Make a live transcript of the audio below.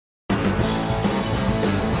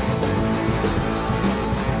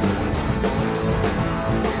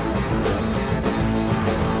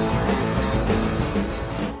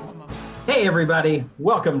Hey, everybody.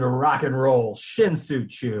 Welcome to Rock and Roll Shinsu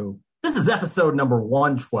Chu. This is episode number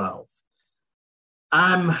 112.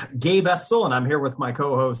 I'm Gabe Essel, and I'm here with my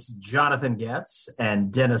co-hosts Jonathan Getz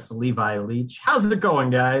and Dennis Levi Leach. How's it going,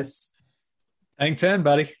 guys? Hang 10,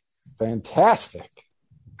 buddy. Fantastic.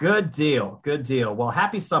 Good deal. Good deal. Well,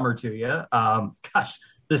 happy summer to you.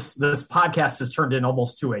 This podcast has turned in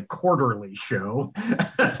almost to a quarterly show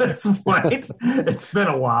at this point. It's been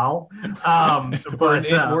a while. But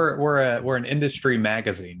we're an industry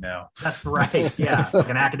magazine now. That's right. Yeah, it's like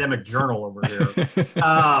an academic journal over here.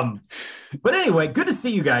 But anyway, good to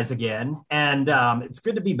see you guys again, and it's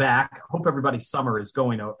good to be back. Hope everybody's summer is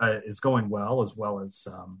going well as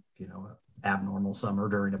abnormal summer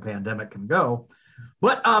during a pandemic can go.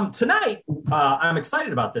 But tonight, I'm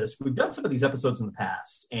excited about this. We've done some of these episodes in the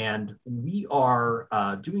past, and we are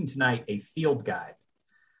doing tonight a field guide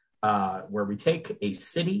where we take a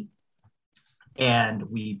city and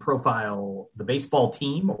we profile the baseball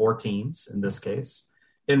team or teams, in this case,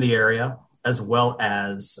 in the area, as well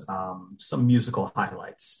as some musical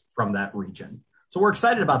highlights from that region. So we're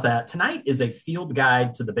excited about that. Tonight is a field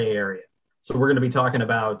guide to the Bay Area. So we're going to be talking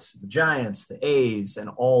about the Giants, the A's, and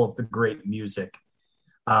all of the great music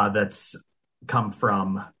that's come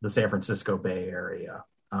from the San Francisco Bay Area.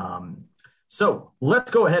 So let's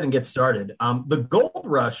go ahead and get started. The Gold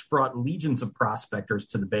Rush brought legions of prospectors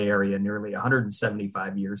to the Bay Area nearly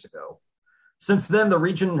 175 years ago. Since then, the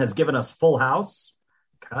region has given us Full House,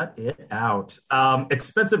 cut it out,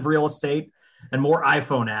 expensive real estate, and more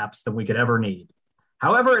iPhone apps than we could ever need.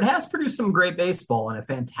 However, it has produced some great baseball and a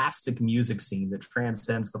fantastic music scene that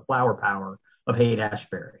transcends the flower power of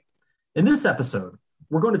Haight-Ashbury. In this episode,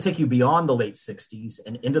 we're going to take you beyond the late 60s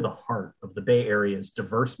and into the heart of the Bay Area's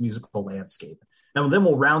diverse musical landscape. And then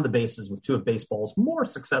we'll round the bases with two of baseball's more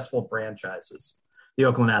successful franchises, the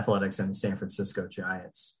Oakland Athletics and the San Francisco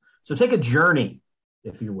Giants. So take a journey,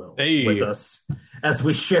 if you will, with us as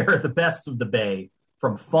we share the best of the Bay,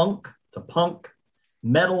 from funk to punk,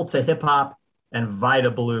 metal to hip-hop, and Vita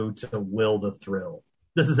Blue to Will the Thrill.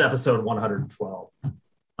 This is episode 112,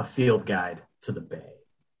 a field guide to the Bay.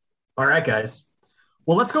 All right, guys.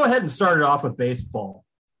 Well, let's go ahead and start it off with baseball.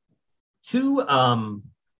 Two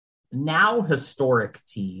now historic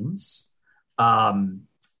teams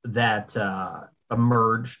that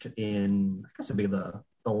emerged in, I guess it'd be the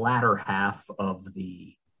latter half of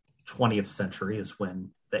the 20th century is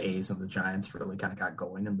when the A's and the Giants really kind of got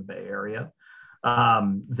going in the Bay Area.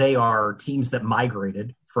 They are teams that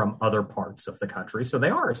migrated from other parts of the country, so they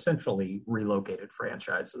are essentially relocated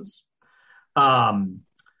franchises.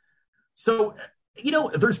 So,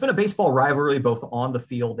 there's been a baseball rivalry both on the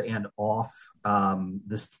field and off.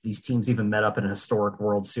 These teams even met up in a historic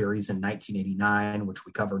World Series in 1989, which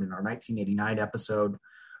we covered in our 1989 episode.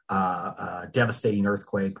 A devastating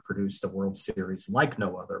earthquake produced a World Series like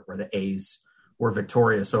no other, where the A's were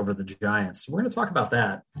victorious over the Giants. We're going to talk about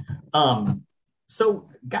that. So,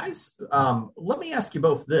 guys, let me ask you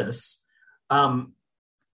both this.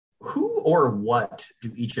 Who or what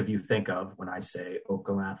do each of you think of when I say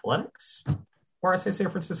Oakland Athletics or I say San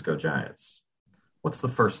Francisco Giants? What's the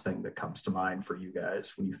first thing that comes to mind for you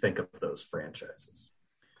guys when you think of those franchises?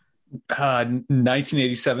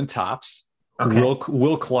 1987 Topps. Okay.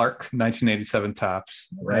 Will Clark, 1987 Topps.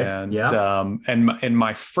 Right. And yeah. And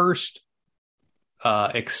my first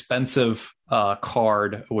expensive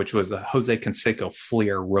card, which was a Jose Canseco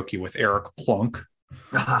Fleer rookie with Eric Plunk.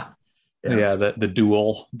 Yes. Yeah, the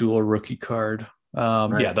dual rookie card.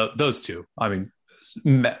 Right. Yeah, those two. I mean,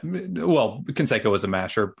 Canseco was a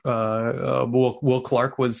masher. Will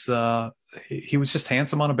Clark was he was just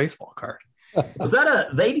handsome on a baseball card. Was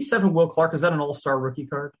that the 87 Will Clark? Is that an all-star rookie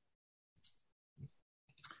card?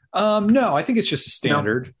 No, I think it's just a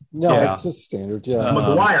standard. No, yeah. It's just standard. Yeah.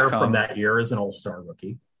 McGuire from that year is an all-star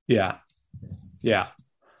rookie. Yeah.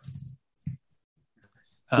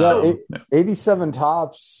 87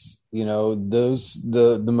 Topps. Those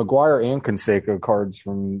the McGuire and Canseco cards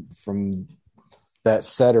from that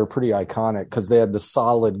set are pretty iconic because they had the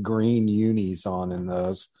solid green unis on in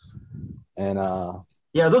those, and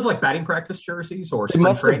yeah, those like batting practice jerseys or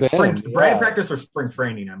batting practice or spring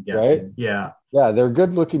training. I'm guessing. Right? Yeah, they're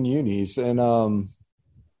good looking unis, and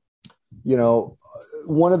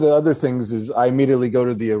one of the other things is I immediately go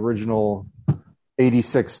to the original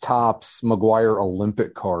 86 Topps McGuire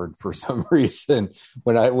Olympic card for some reason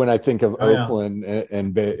when I think of Oakland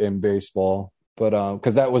and baseball, but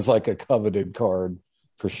because that was like a coveted card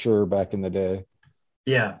for sure back in the day.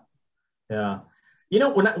 Yeah.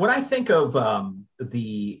 When I think of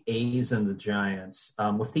the A's and the Giants,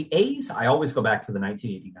 with the A's, I always go back to the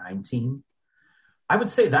 1989 team. I would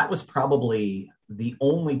say that was probably the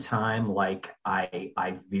only time like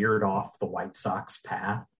I veered off the White Sox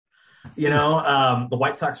path. The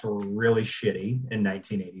White Sox were really shitty in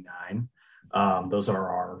 1989. Those are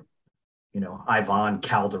our, Ivan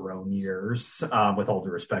Calderon years. With all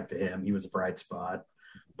due respect to him, he was a bright spot.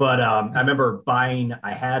 But I remember I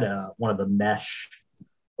had one of the mesh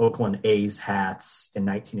Oakland A's hats in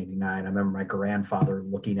 1989. I remember my grandfather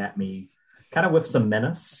looking at me kind of with some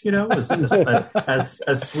menace,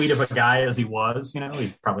 as sweet of a guy as he was,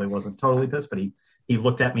 he probably wasn't totally pissed, but he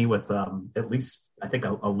looked at me with at least, I think,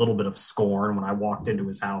 a little bit of scorn when I walked into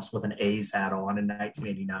his house with an A's hat on in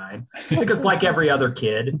 1989. Because like every other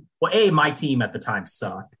kid, well, A, my team at the time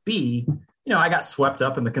sucked. B, I got swept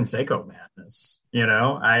up in the Canseco madness.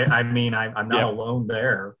 I'm not alone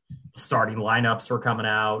there. Starting lineups were coming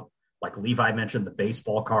out. Like Levi mentioned, the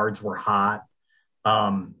baseball cards were hot.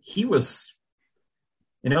 He was,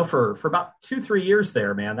 for about 2-3 years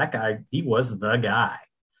there, man, that guy, he was the guy.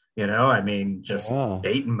 Dating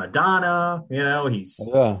Madonna, he's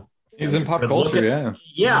in pop culture.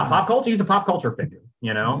 Pop culture. He's a pop culture figure,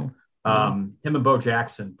 him and Bo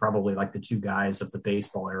Jackson, probably like the two guys of the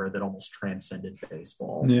baseball era that almost transcended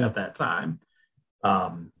baseball at that time.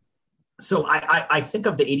 So I think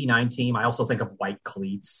of the 89 team. I also think of white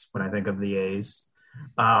cleats when I think of the A's.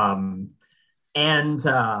 And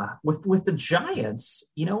with the Giants,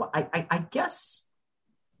 I guess,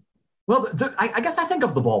 well, I guess I think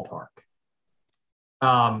of the ballpark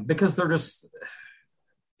because they're just,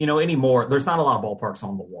 anymore. There's not a lot of ballparks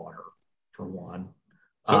on the water, for one.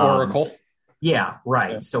 So Oracle? Yeah,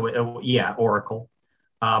 right. Yeah. So, Oracle.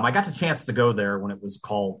 I got the chance to go there when it was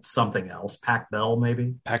called something else, Pac Bell,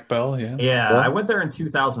 maybe. Pac Bell, yeah. Yeah, I went there in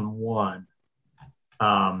 2001.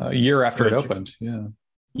 A year after it opened, yeah.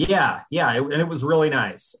 And it was really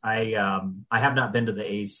nice. I have not been to the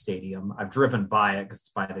A's stadium. I've driven by it because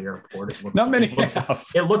it's by the airport. It looks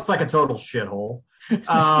it looks like a total shithole. But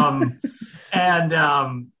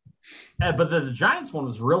the Giants one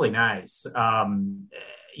was really nice.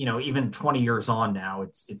 Even 20 years on now,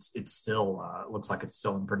 it's still looks like it's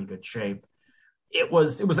still in pretty good shape. It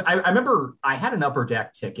was. I remember I had an upper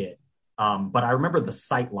deck ticket, but I remember the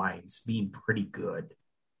sight lines being pretty good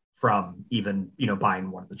from even buying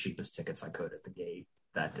one of the cheapest tickets I could at the gate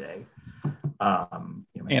that day. And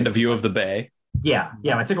a view of the bay. Yeah,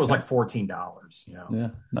 my ticket was like $14. Yeah,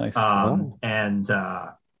 nice.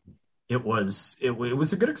 It was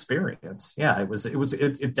a good experience. Yeah,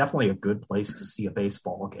 it's definitely a good place to see a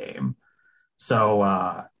baseball game.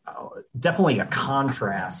 So definitely a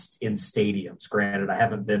contrast in stadiums. Granted, I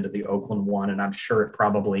haven't been to the Oakland one, and I'm sure it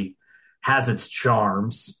probably has its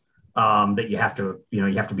charms that you have to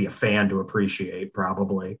be a fan to appreciate,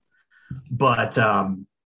 probably. But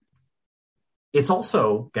it's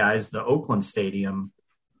also, guys, the Oakland Stadium.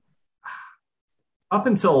 Up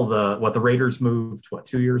until the Raiders moved,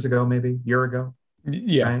 2 years ago, maybe year ago.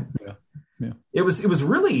 Yeah. Right? Yeah. It was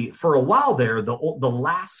really, for a while there, the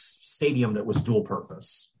last stadium that was dual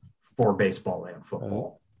purpose for baseball and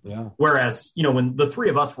football. Yeah. Whereas, when the three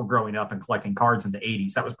of us were growing up and collecting cards in the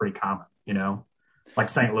 80s, that was pretty common, like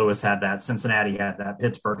St. Louis had that, Cincinnati had that,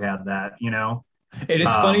 Pittsburgh had that, And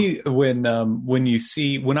it's funny when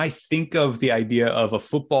I think of the idea of a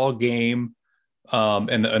football game,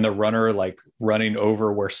 and the runner like running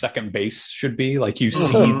over where second base should be, like you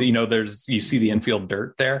see, you see the infield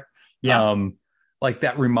dirt there. Yeah. Like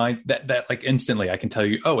that reminds that like instantly I can tell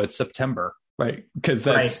you, oh, it's September, right? Because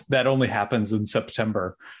that only happens in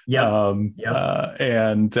September. Yeah.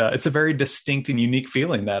 And it's a very distinct and unique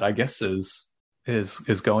feeling that I guess is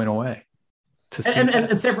going away. And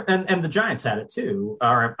the Giants had it too.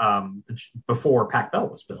 Before Pac Bell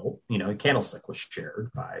was built, Candlestick was shared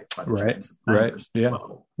by the Giants. Right. Yeah.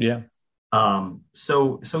 Yeah.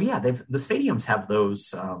 So yeah, the stadiums have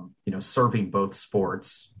those, serving both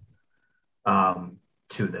sports, to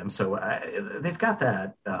them. So they've got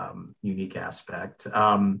that unique aspect.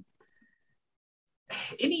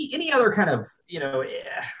 Any other kind of,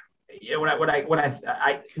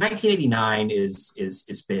 1989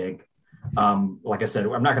 is big. Like I said,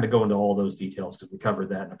 I'm not going to go into all those details because we covered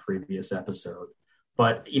that in a previous episode.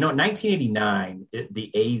 But, in 1989,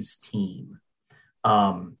 the A's team,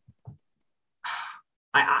 I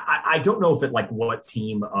don't know if it what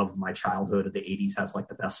team of my childhood of the 80s has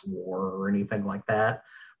the best WAR or anything like that.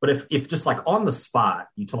 But if just on the spot,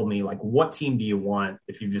 you told me what team do you want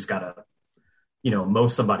if you just got to, mow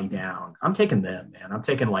somebody down, I'm taking them, man. I'm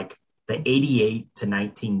taking the 88 to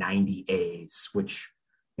 1990 A's, which,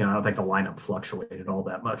 I don't think the lineup fluctuated all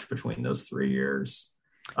that much between those 3 years.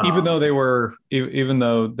 Even though they were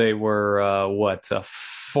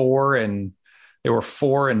 4 and They were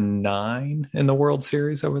 4-9 in the World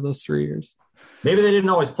Series over those 3 years. Maybe they didn't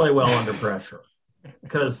always play well under pressure,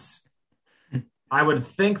 because I would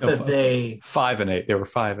think that they 5-8. They were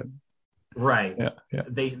 5. Right. Yeah.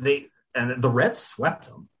 They and the Reds swept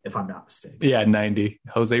them, if I'm not mistaken. Yeah, 90.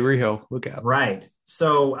 Jose Rijo, look out. Right.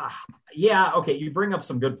 So, yeah, okay, you bring up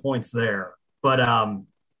some good points there, but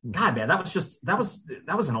God, man, that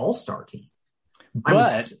was an all-star team.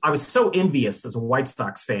 But I was so envious as a White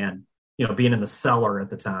Sox fan, being in the cellar at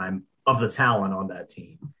the time, of the talent on that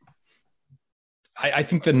team. I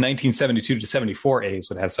think the 1972 to 74 A's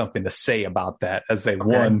would have something to say about that, as they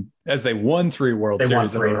won 3 World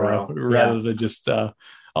Series in a row, rather than just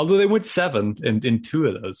although they went 7 in 2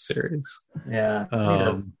 of those series. Yeah.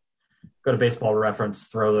 Go to Baseball Reference,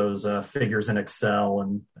 throw those figures in Excel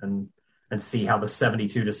and see how the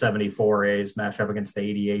 72 to 74 A's match up against the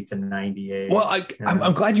 88 to 98. Well,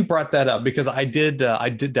 I'm glad you brought that up, because I did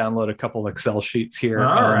download a couple Excel sheets here.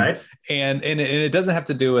 All right. And it doesn't have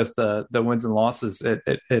to do with the wins and losses.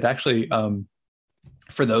 It actually,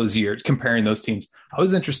 for those years, comparing those teams, I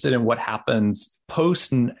was interested in what happens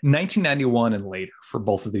post 1991 and later for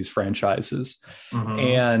both of these franchises.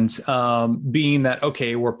 Mm-hmm. And being that,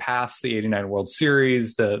 okay, we're past the 89 World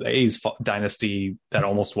Series, the A's dynasty that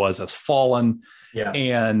almost was has fallen. Yeah.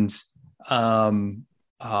 And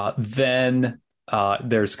then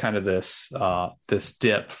there's kind of this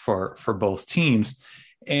dip for both teams.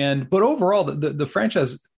 But overall, the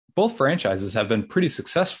franchise, both franchises have been pretty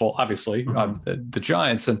successful, obviously, the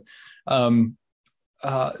Giants. And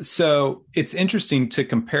so it's interesting to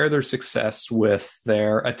compare their success with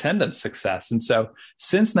their attendance success. And so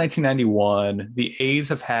since 1991, the A's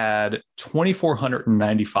have had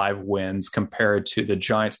 2,495 wins compared to the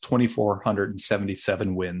Giants'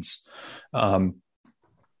 2,477 wins.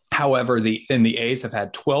 However, the A's have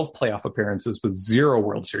had 12 playoff appearances with 0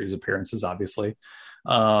 World Series appearances, obviously.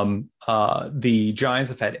 The Giants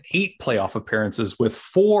have had 8 playoff appearances with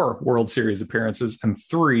 4 World Series appearances and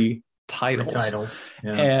 3 titles.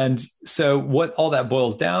 Yeah. And so what all that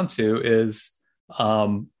boils down to is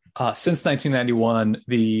since 1991,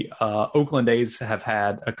 the Oakland A's have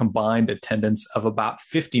had a combined attendance of about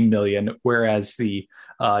 50 million, whereas the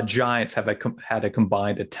Giants have had a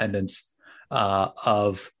combined attendance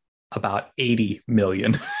of about 80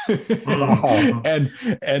 million.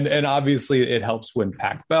 and obviously it helps when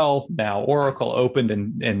Pac-Bell, now Oracle, opened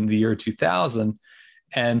in the year 2000.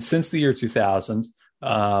 And since the year 2000,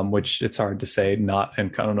 which it's hard to say, not in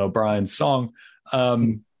Conan O'Brien's song,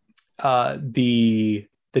 the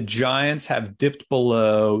Giants have dipped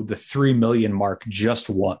below the 3 million mark just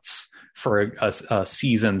once for a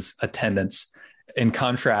season's attendance. In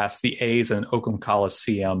contrast, the A's and Oakland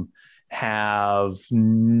Coliseum have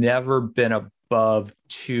never been above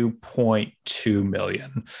 2.2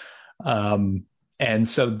 million. And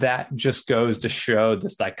so that just goes to show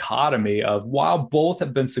this dichotomy of, while both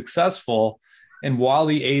have been successful, and while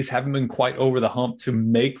the A's haven't been quite over the hump to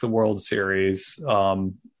make the World Series,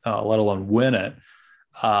 let alone win it,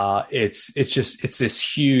 it's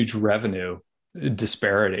this huge revenue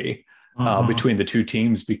disparity between the two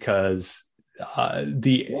teams, because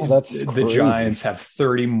the Giants have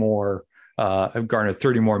 30 more, have garnered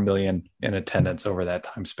 30 more million in attendance over that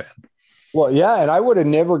time span. Well, yeah, and I would have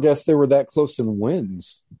never guessed they were that close in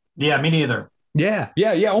wins. Yeah, me neither. Yeah,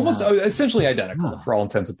 almost essentially identical for all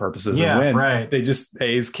intents and purposes. Yeah, and wins. Right. They just,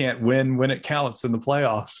 A's can't win when it counts in the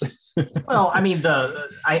playoffs. Well, I mean,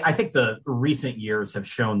 I think the recent years have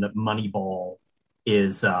shown that Moneyball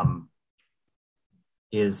isn't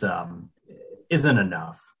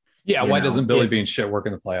enough. Yeah, why doesn't Billy Bean shit work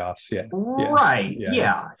in the playoffs? Yeah. Right.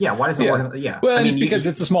 Yeah. Why doesn't it work? Well, I mean, it's because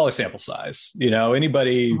it's a smaller sample size.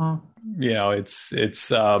 Anybody,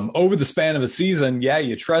 it's over the span of a season. Yeah,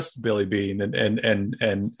 you trust Billy Bean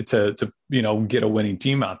and to get a winning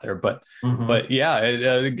team out there. But yeah,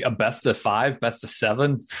 a best of 5, best of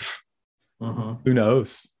 7. Who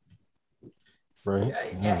knows? Right.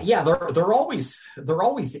 Yeah. They're always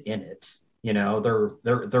in it.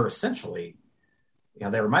 They're essentially.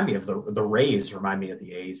 They remind me of the Rays. Remind me of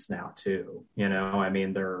the A's now too. I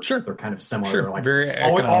mean, they're kind of similar. Sure. They're like very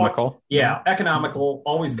economical. Economical,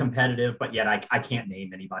 always competitive, but yet I can't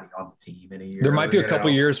name anybody on the team in a year. There might be a couple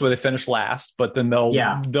years where they finish last, but then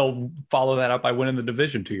they'll follow that up by winning the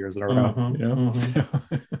division 2 years in a row.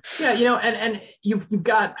 Yeah, and you've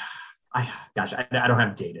got. I don't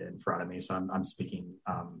have data in front of me, so I'm speaking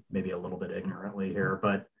maybe a little bit ignorantly here,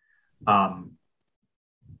 but.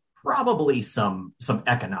 Probably some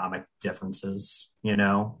economic differences,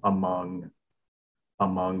 among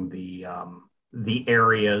the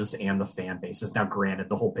areas and the fan bases. Now, granted,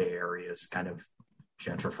 the whole Bay Area is kind of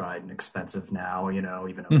gentrified and expensive now, even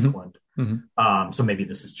Mm-hmm. Oakland. Mm-hmm. So maybe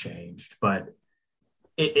this has changed, but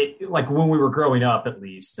it like when we were growing up, at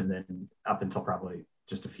least, and then up until probably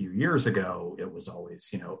just a few years ago, it was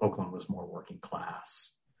always, Oakland was more working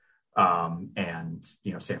class. And,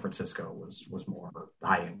 San Francisco was more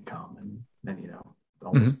high income and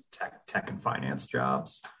all those tech and finance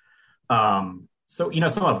jobs. So,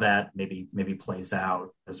 some of that maybe plays out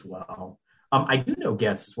as well. I do know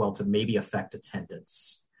gets as well to maybe affect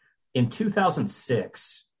attendance. In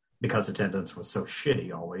 2006, because attendance was so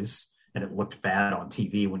shitty always, and it looked bad on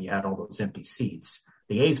TV when you had all those empty seats,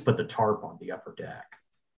 the A's put the tarp on the upper deck.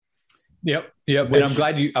 Yep. And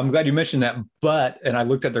I'm glad you mentioned that. And I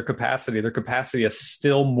looked at their capacity. Their capacity is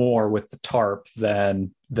still more with the tarp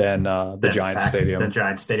than the Giants stadium. The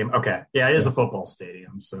Giants stadium. Okay. Yeah, it is a football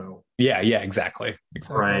stadium. So yeah, exactly.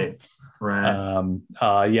 Right.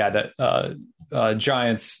 That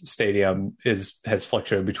Giants stadium has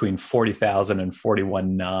fluctuated between 40,000 and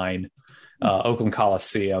 41,900. Oakland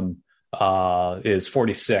Coliseum is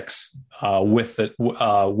 46 with it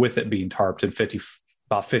being tarped, and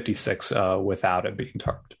about 56 without it being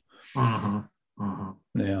tarped.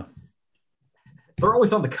 Yeah. They're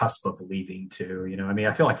always on the cusp of leaving too.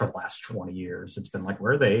 I feel like for the last 20 years, it's been like,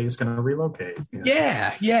 where are the A's going to relocate?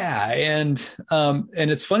 Yeah. And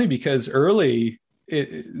it's funny because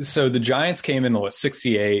so the Giants came in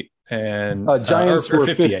 68 and Giants were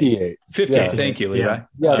 58. 58. Yeah. Thank you, Levi.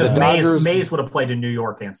 Yeah. The Dodgers, Mays would have played in New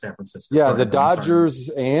York and San Francisco. Yeah. The Dodgers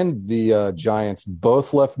and the Giants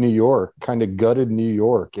both left New York, kind of gutted New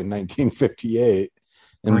York in 1958.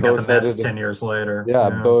 And we got the Mets 10 years later.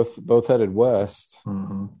 Yeah. Both headed west.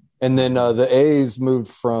 Mm-hmm. And then the A's moved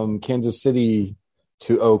from Kansas City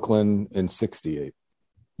to Oakland in 68.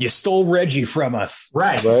 You stole Reggie from us.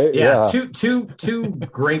 Right. Yeah. Two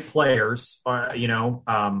great players,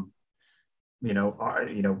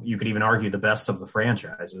 you could even argue the best of the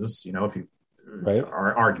franchises, if you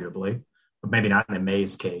are arguably, but maybe not in the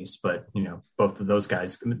Mays case, but, both of those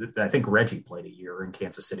guys, I think Reggie played a year in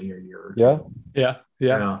Kansas City, a year or two. Yeah.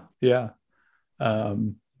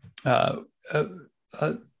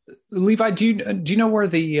 Levi, do you know where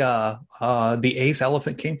the A's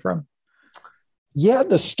elephant came from? Yeah,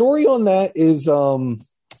 the story on that is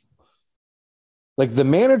like the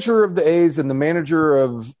manager of the A's and the manager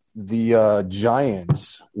of the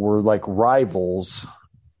Giants were like rivals.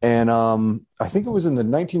 And I think it was in the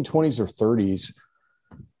 1920s or 30s.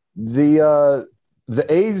 The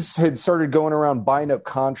A's had started going around buying up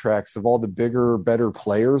contracts of all the bigger, better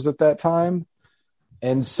players at that time.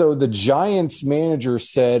 And so the Giants manager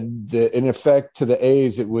said that in effect to the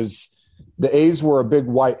A's, the A's were a big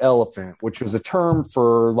white elephant, which was a term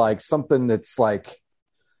for like something that's like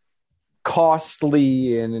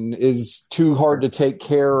costly and is too hard to take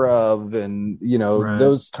care of. And,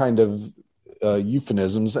 those kind of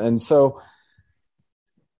euphemisms. And so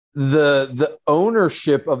the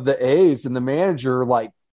ownership of the A's and the manager like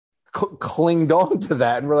clinged on to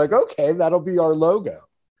that. And we're like, okay, that'll be our logo.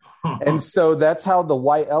 And so that's how the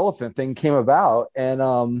white elephant thing came about.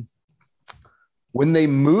 And when they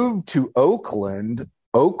moved to Oakland,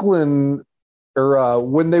 when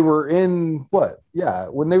they were in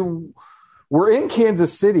when they were in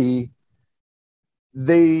Kansas City,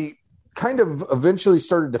 they kind of eventually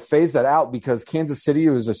started to phase that out because Kansas City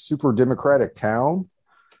was a super Democratic town.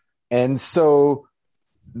 And so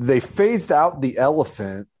they phased out the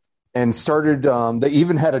elephant and started, they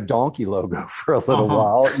even had a donkey logo for a little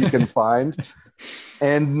while you can find.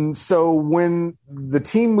 And so when the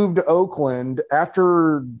team moved to Oakland,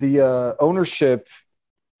 after the ownership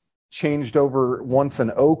changed over once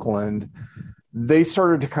in Oakland, they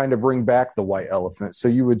started to kind of bring back the white elephant. So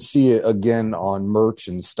you would see it again on merch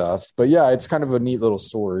and stuff. But yeah, it's kind of a neat little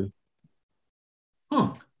story.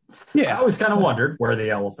 Yeah, I always kind of wondered where the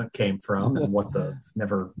elephant came from and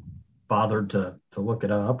never bothered to look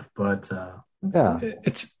it up. But yeah,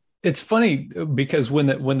 it's funny because when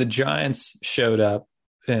the Giants showed up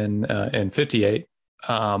in 58,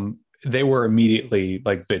 they were immediately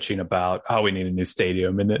like bitching about, we need a new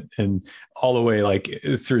stadium, and all the way like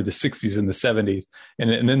through the 60s and the 70s,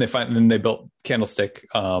 and then they built Candlestick,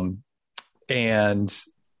 and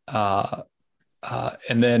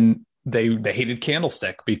then they hated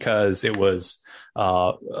Candlestick because it was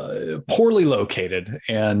poorly located,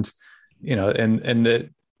 and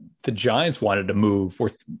the Giants wanted to move, were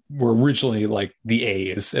originally like the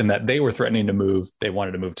A's, and that they were threatening to move. They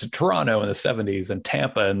wanted to move to Toronto in the 70s and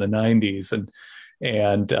Tampa in the 90s. And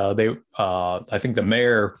they, I think the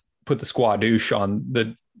mayor put the squadouche on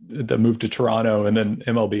the move to Toronto, and then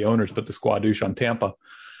MLB owners put the squadouche on Tampa.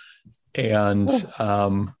 and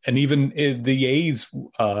even the A's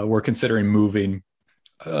were considering moving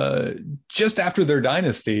just after their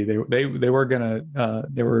dynasty. They were gonna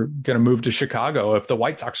move to Chicago if the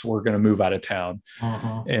White Sox were gonna move out of town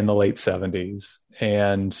in the late 70s,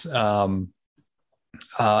 and so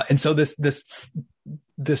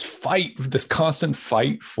this constant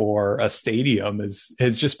fight for a stadium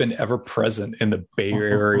has just been ever present in the Bay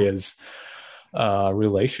Area's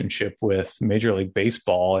relationship with Major League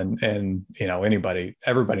Baseball, and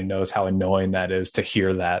everybody knows how annoying that is to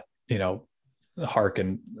hear that,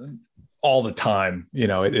 hearken all the time.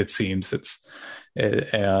 It seems it's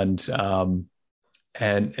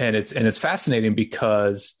fascinating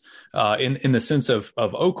because in the sense of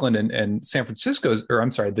Oakland and San Francisco's, or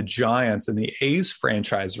I'm sorry, the Giants and the A's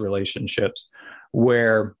franchise relationships,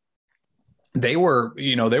 where they were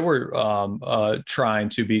trying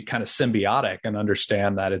to be kind of symbiotic and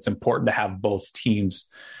understand that it's important to have both teams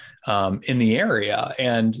in the area.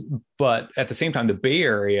 But at the same time, the Bay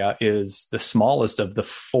Area is the smallest of the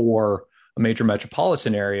four major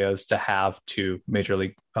metropolitan areas to have two Major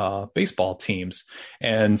League Baseball teams.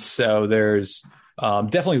 And so there's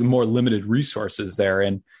definitely more limited resources there.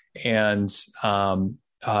 And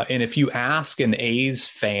if you ask an A's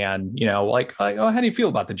fan, how do you feel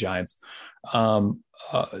about the Giants?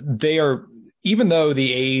 They are, even though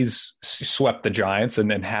the A's swept the Giants and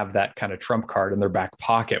then have that kind of trump card in their back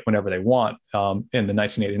pocket whenever they want in the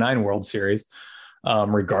 1989 World Series,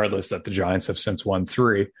 regardless that the Giants have since won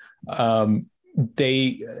 3,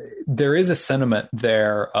 there is a sentiment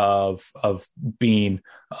there of being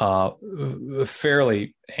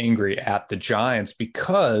fairly angry at the Giants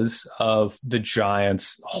because of the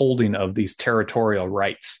Giants holding of these territorial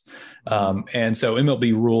rights. And so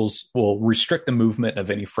MLB rules will restrict the movement of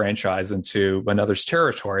any franchise into another's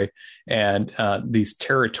territory. And these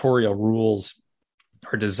territorial rules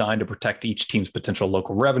are designed to protect each team's potential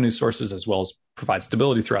local revenue sources, as well as provide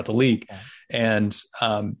stability throughout the league. And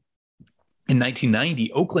in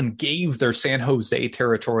 1990, Oakland gave their San Jose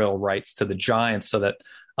territorial rights to the Giants so that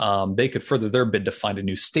they could further their bid to find a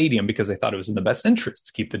new stadium, because they thought it was in the best interest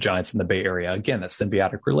to keep the Giants in the Bay Area. Again, that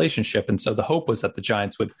symbiotic relationship. And so the hope was that the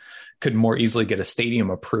Giants could more easily get a stadium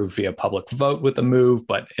approved via public vote with the move.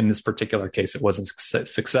 But in this particular case, it wasn't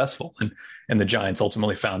successful. And the Giants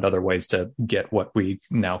ultimately found other ways to get what we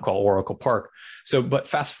now call Oracle Park. But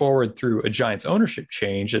fast forward through a Giants ownership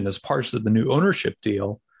change, and as part of the new ownership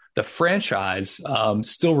deal, the franchise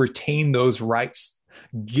still retained those rights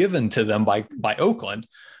given to them by Oakland.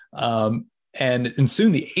 And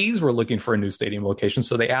soon the A's were looking for a new stadium location.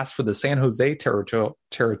 So they asked for the San Jose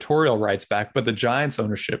territorial rights back, but the Giants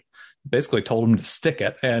ownership basically told them to stick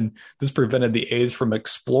it. And this prevented the A's from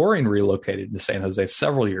exploring relocating to San Jose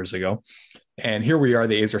several years ago. And here we are,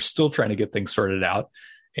 the A's are still trying to get things sorted out.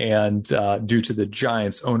 And due to the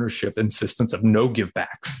Giants ownership insistence of no give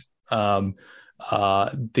backs,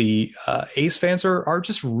 the A's fans are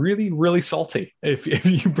just really, really salty if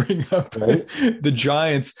you bring up the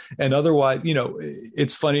Giants. And otherwise,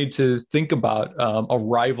 it's funny to think about a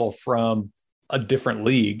rival from a different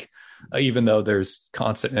league, even though there's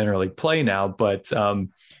constant interleague play now. But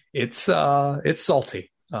it's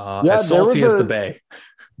salty, as salty as the Bay.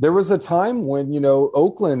 There was a time when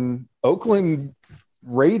Oakland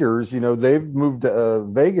Raiders, they've moved to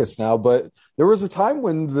Vegas now, but there was a time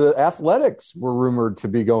when the Athletics were rumored to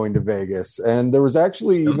be going to Vegas, and there was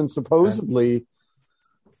actually even supposedly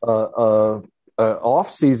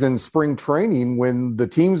off-season spring training when the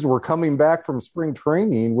teams were coming back from spring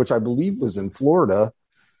training, which I believe was in Florida,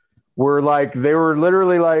 were they were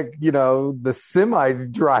literally the semi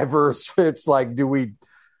drivers. It's like,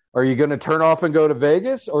 are you going to turn off and go to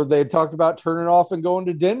Vegas? Or they had talked about turning off and going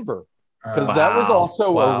to Denver. Because that was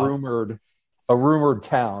also a rumored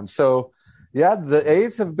town. So, yeah, the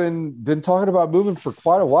A's have been talking about moving for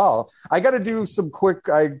quite a while. I got to do some quick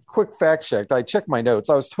fact check. I checked my notes.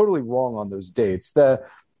 I was totally wrong on those dates. The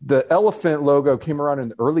elephant logo came around in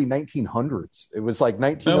the early 1900s. It was like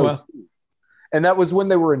 1902, and that was when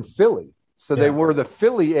they were in Philly. So they were the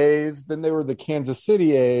Philly A's, then they were the Kansas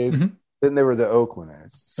City A's, then they were the Oakland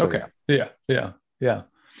A's. So, okay, yeah.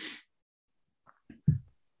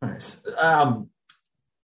 Nice.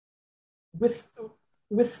 With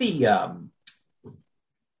the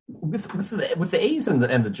A's and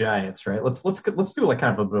the Giants, right? Let's do kind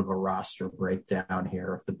of a bit of a roster breakdown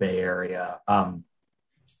here of the Bay Area.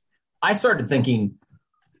 I started thinking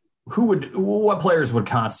what players would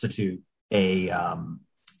constitute an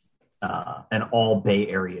all Bay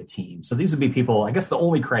Area team. So these would be people. I guess the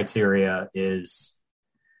only criteria is,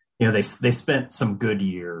 they spent some good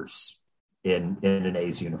years in an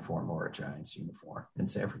A's uniform or a Giants uniform in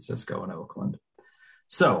San Francisco and Oakland.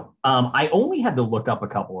 So I only had to look up a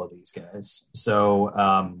couple of these guys. So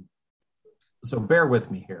bear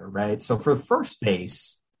with me here, right? So for first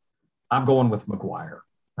base, I'm going with McGwire,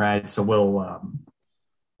 right? So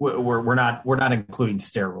we're not including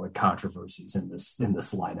steroid controversies in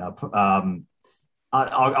this lineup.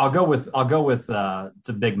 I'll go with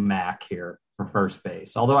the Big Mac here for first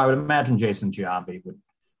base. Although I would imagine Jason Giambi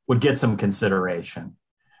would get some consideration.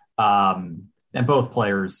 And both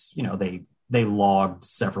players, they logged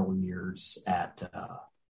several years at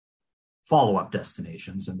follow-up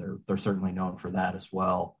destinations, and they're certainly known for that as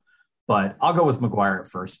well. But I'll go with McGwire at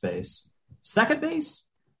first base. Second base,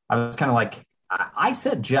 I was kind of like, I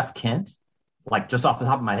said Jeff Kent, like just off the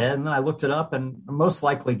top of my head, and then I looked it up, and most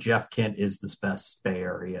likely Jeff Kent is the best Bay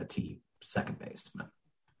Area team second baseman.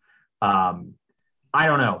 I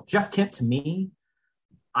don't know. Jeff Kent, to me,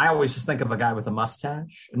 I always just think of a guy with a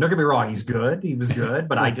mustache. And don't get me wrong, he's good. He was good,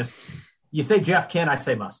 but you say Jeff Kent, I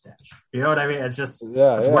say mustache. You know what I mean? It's just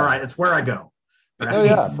it's where I go. Right? Oh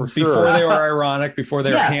yeah, for sure. Before they were ironic, before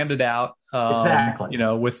they were handed out, exactly.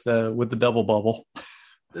 With the double bubble.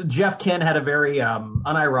 Jeff Kent had a very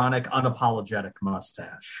unironic, unapologetic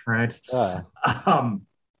mustache, right?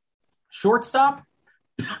 Shortstop,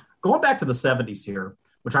 going back to the 70s here,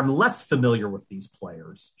 which I'm less familiar with these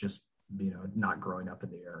players, just not growing up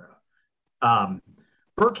in the era.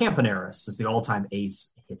 Bert Campaneris is the all-time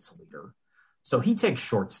A's hits leader, so he takes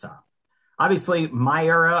shortstop. Obviously, my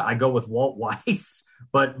era, I go with Walt Weiss,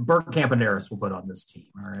 but Bert Campaneris will put on this team.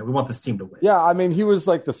 All right, we want this team to win. Yeah, I mean, he was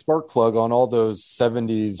like the spark plug on all those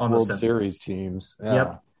 70s World Series teams. Yeah.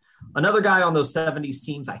 Yep. Another guy on those 70s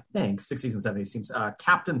teams, I think, 60s and 70s teams,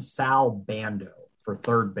 Captain Sal Bando for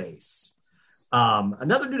third base.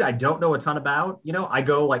 Another dude I don't know a ton about. I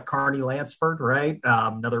go like Carney Lansford, right?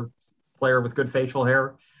 Another player with good facial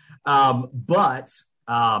hair. But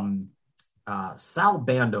Sal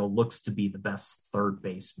Bando looks to be the best third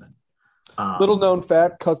baseman. Little known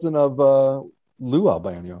fact, cousin of Lou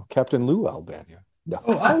Albano, Captain Lou Albano. No.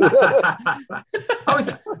 That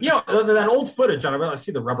old footage I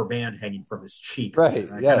see the rubber band hanging from his cheek. Right.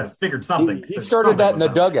 I kind of figured something. He started that in the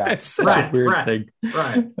dugout. It's such a weird thing.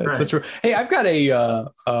 Right. Such a, hey, I've got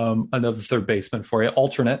another third baseman for you,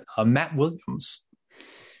 alternate, Matt Williams.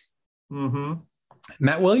 Mm-hmm.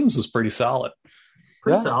 Matt Williams was pretty solid.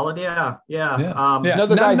 Solid, yeah.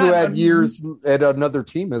 Another guy who had years at another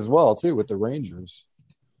team as well, too, with the Rangers.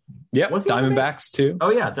 Yeah, Diamondbacks too.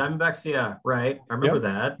 Oh yeah, Diamondbacks. Yeah, right. I remember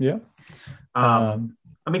that. Yeah.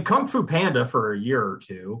 Kung Fu Panda for a year or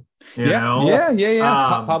two. Yeah.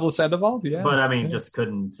 Pablo Sandoval. Yeah, but just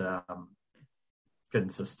couldn't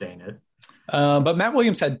sustain it. But Matt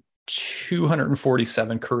Williams had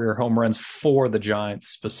 247 career home runs for the Giants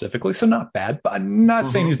specifically, so not bad. But I'm not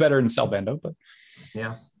saying he's better than Sal Bando, but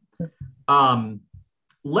yeah.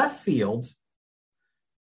 Left field.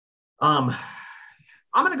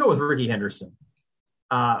 I'm going to go with Ricky Henderson.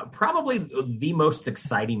 Probably the most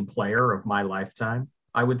exciting player of my lifetime,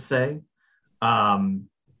 I would say. A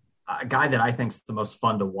guy that I think is the most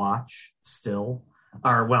fun to watch still.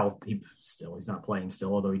 He's not playing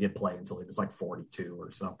still, although he did play until he was like 42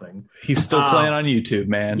 or something. He's still playing on YouTube,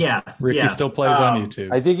 man. Yes. Ricky still plays on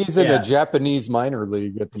YouTube. I think he's in a Japanese minor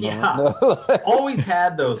league at the moment. Always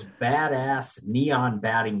had those badass neon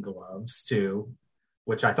batting gloves, too,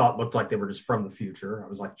 which I thought looked like they were just from the future. I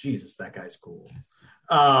was like, Jesus, that guy's cool.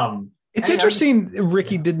 It's interesting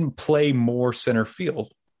Ricky didn't play more center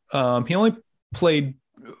field. He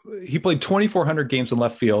played 2,400 games in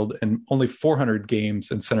left field and only 400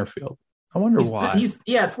 games in center field. I wonder why.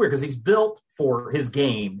 It's weird because his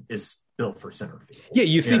game is built for center field. Yeah,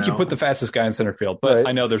 you think you put the fastest guy in center field, but right.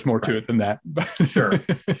 I know there's more to it than that. Sure.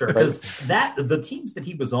 Because the teams that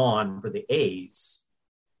he was on for the A's,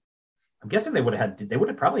 I'm guessing they would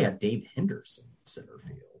have probably had Dave Henderson in center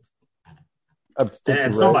field.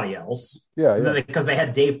 And somebody else. Yeah. Because they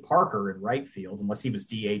had Dave Parker in right field, unless he was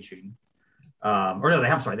DHing. They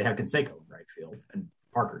had Canseco in right field and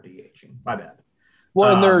Parker DHing. My bad.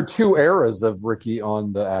 Well, and there are two eras of Ricky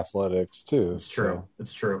on the Athletics, too. It's true.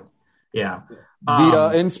 It's true. Yeah.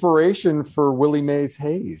 The inspiration for Willie Mays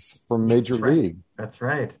Hayes from Major League. That's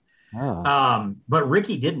right. Wow. But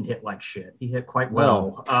Ricky didn't hit like shit. He hit quite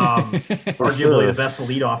well. Arguably the best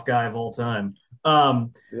leadoff guy of all time. Yeah.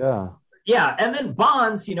 And then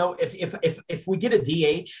Bonds, if we get a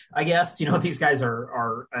DH, I guess, these guys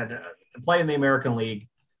are playing the American League.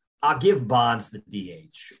 I'll give Bonds the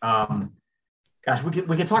DH. Gosh, we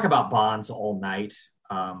could talk about Bonds all night,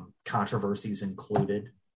 controversies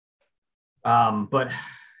included. But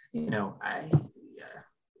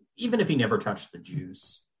even if he never touched the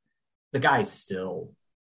juice, the guy's still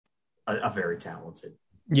a very talented.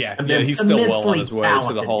 Yeah, he's still well on his way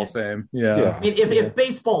to the Hall of Fame. Yeah. I mean, if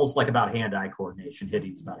baseball's like about hand-eye coordination,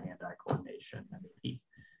 hitting's about hand-eye coordination. I mean,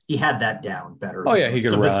 he had that down better. Oh yeah, he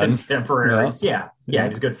could run. His contemporaries. Yeah,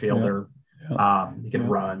 he's a good fielder. Yeah. He can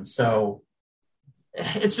run. So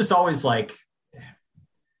it's just always like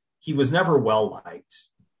he was never well liked,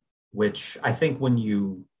 which I think when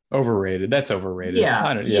you overrated, that's overrated.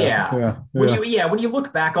 Yeah. When you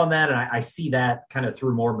look back on that, and I see that kind of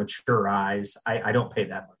through more mature eyes, I don't pay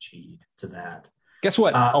that much heed to that. Guess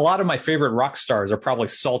what? A lot of my favorite rock stars are probably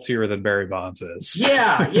saltier than Barry Bonds is.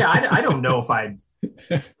 Yeah. I don't know if I'd,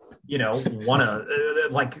 want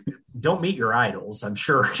to don't meet your idols. I'm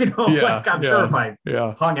sure, sure if I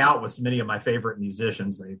hung out with many of my favorite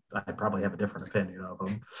musicians, I'd probably have a different opinion of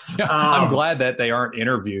them. Yeah, I'm glad that they aren't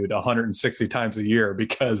interviewed 160 times a year,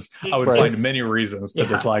 because I would find many reasons to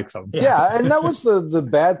dislike them. Yeah. And that was the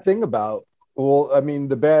bad thing about, with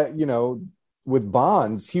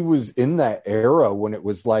Bonds, he was in that era when it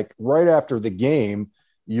was like right after the game,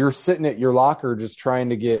 you're sitting at your locker just trying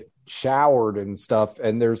to get showered and stuff,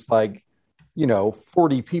 and there's 40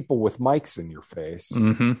 people with mics in your face,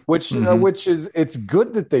 which is, it's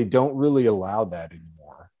good that they don't really allow that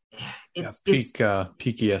anymore. It's peak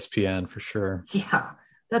ESPN for sure. Yeah,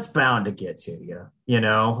 that's bound to get to you,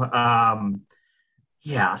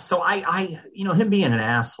 so I him being an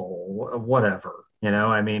asshole, whatever,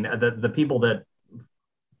 I mean, the people that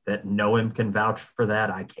know him can vouch for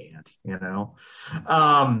that. I can't,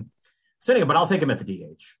 So anyway, but I'll take him at the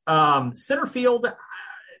DH. Center field,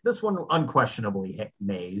 this one unquestionably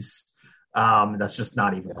Mays. That's just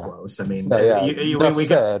not even close. I mean, we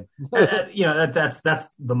could, that's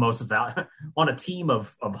the most value on a team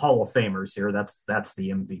of Hall of Famers here. That's the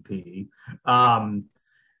MVP.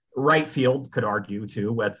 Right field could argue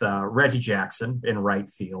too with Reggie Jackson in right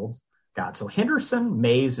field. God, so Henderson,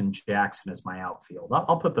 Mays, and Jackson is my outfield.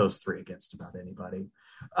 I'll put those three against about anybody.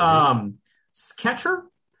 Catcher.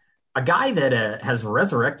 A guy that has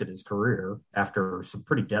resurrected his career after some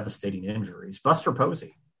pretty devastating injuries, Buster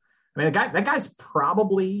Posey. I mean, that guy's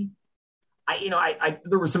probably,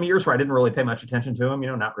 there were some years where I didn't really pay much attention to him,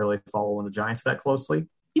 not really following the Giants that closely.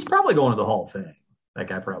 He's probably going to the Hall of Fame. That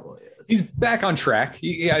guy probably is. He's back on track. I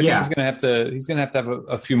think he's going to have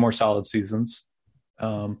a few more solid seasons,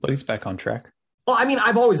 but he's back on track. Well, I mean,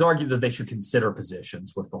 I've always argued that they should consider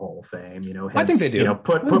positions with the Hall of Fame. Hence, I think they do.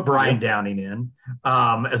 Put Brian Downing in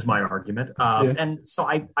as my argument, and so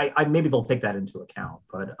I maybe they'll take that into account.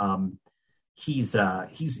 But he's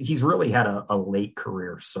really had a late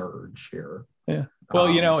career surge here. Yeah.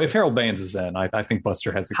 Well, if Harold Baines is in, I think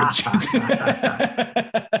Buster has a good chance.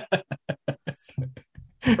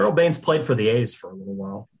 Harold Baines played for the A's for a little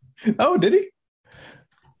while. Oh, did he?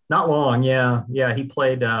 Not long. Yeah. He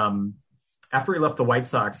played. After he left the White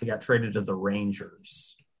Sox, he got traded to the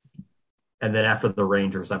Rangers. And then after the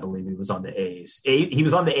Rangers, I believe he was on the A's. He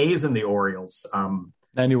was on the A's and the Orioles.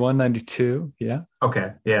 91, 92. Yeah.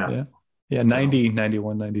 Okay. Yeah. Yeah. 90,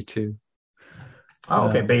 91, 92. Oh,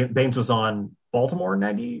 okay. Baines was on Baltimore in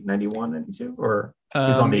 90, 91, 92? Or he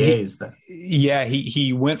was on the A's then? Yeah.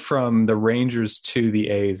 He went from the Rangers to the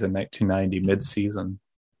A's in 1990 mid-season.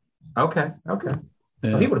 Okay. Yeah.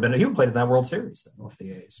 So he would have played in that World Series then with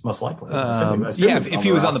the A's, most likely. If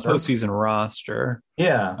he was on the postseason roster.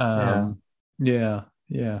 Yeah. Yeah.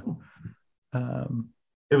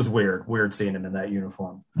 It was weird seeing him in that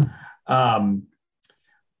uniform.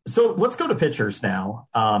 So let's go to pitchers now.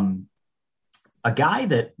 A guy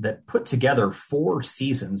that put together 4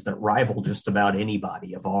 seasons that rival just about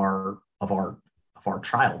anybody of our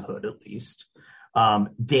childhood, at least.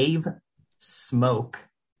 Dave Smoke.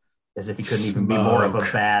 As if he couldn't even be more of a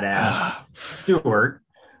badass. Stewart.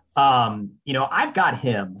 I've got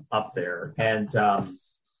him up there, and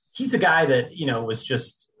he's a guy that, was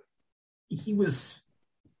just, it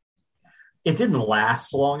didn't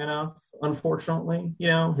last long enough, unfortunately,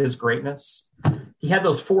 his greatness. He had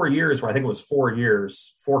those 4 years where I think it was 4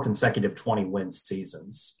 years, 4 consecutive 20-win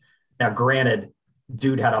seasons. Now, granted,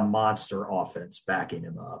 dude had a monster offense backing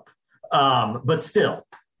him up. But still,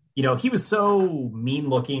 he was so mean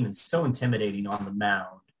looking and so intimidating on the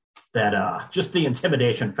mound that just the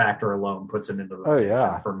intimidation factor alone puts him in the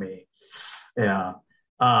rotation for me. Yeah.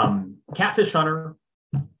 Catfish Hunter,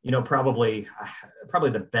 probably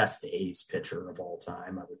the best A's pitcher of all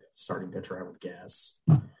time. Starting pitcher, I would guess.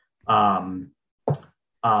 Juan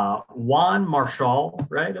Marichal,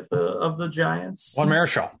 right, of the Giants. Juan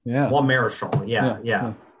Marichal. Yeah. Juan Marichal.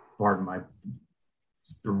 Yeah. Pardon my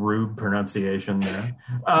rude pronunciation there.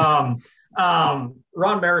 Ron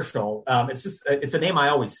Marichal. It's a name I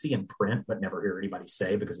always see in print, but never hear anybody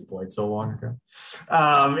say because he played so long ago.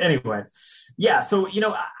 Anyway, yeah. So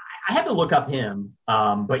I had to look up him,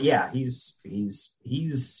 but yeah, he's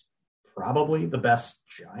probably the best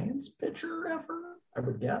Giants pitcher ever, I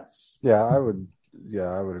would guess. Yeah, I would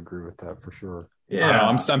agree with that for sure. Yeah,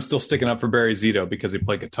 I'm still sticking up for Barry Zito because he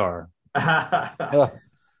played guitar.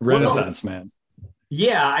 Renaissance man.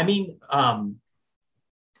 Yeah, I mean, and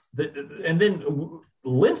then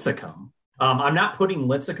Lincecum. I'm not putting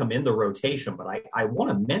Lincecum in the rotation, but I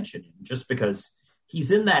want to mention him just because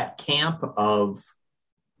he's in that camp of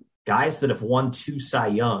guys that have won 2 Cy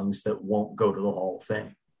Youngs that won't go to the Hall of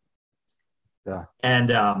Fame. Yeah, and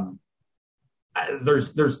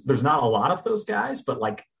there's not a lot of those guys, but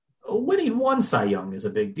like winning 1 Cy Young is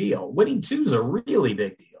a big deal. Winning 2 is a really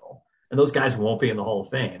big deal, and those guys won't be in the Hall of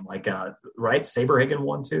Fame. Like, right? Saberhagen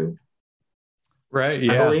won 2, right?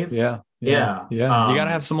 Yeah, I believe. Yeah. You got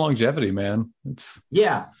to have some longevity, man.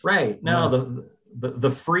 Yeah, right. No,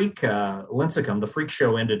 the freak Lincecum, the freak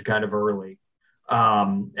show ended kind of early,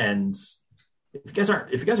 and if you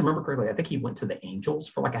guys remember correctly, I think he went to the Angels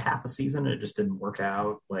for like a half a season and it just didn't work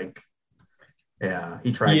out. Like, yeah,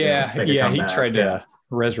 he tried. He tried to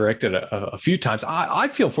resurrect it a few times. I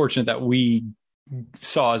feel fortunate that we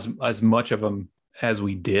saw as much of him as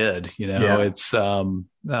we did. It's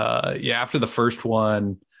after the first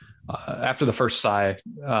one, after the first Cy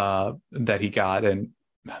that he got, and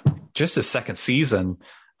just his second season.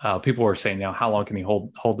 People were saying, now, how long can he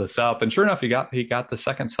hold this up? And sure enough, he got the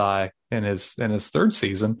second Cy in his third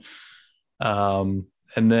season. And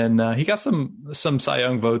then he got some Cy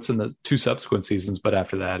Young votes in the 2 subsequent seasons, but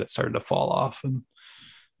after that, it started to fall off.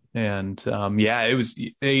 And it was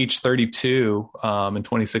age 32 in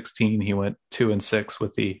 2016. He went 2-6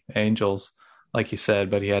 with the Angels, like you said,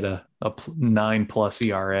 but he had a 9+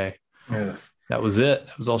 ERA. Yeah. That was it.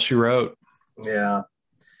 That was all she wrote. Yeah.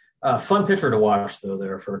 Fun pitcher to watch though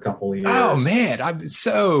there for a couple of years. Oh man, I'm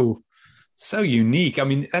so unique. I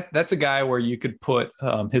mean, that's a guy where you could put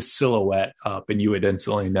his silhouette up and you would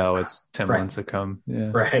instantly know it's Tim Lincecum.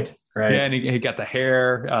 Yeah. Right. Yeah, and he got the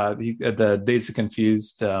hair, the Dazed and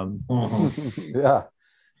Confused. Yeah.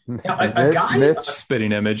 A guy,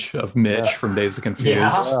 spitting image of Mitch from Dazed and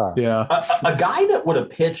Confused. Yeah. A guy that would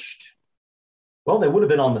have pitched. Well, they would have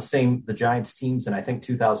been on the Giants teams in, I think,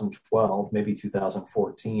 2012, maybe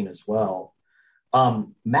 2014 as well.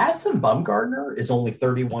 Madison Bumgarner is only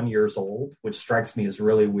 31 years old, which strikes me as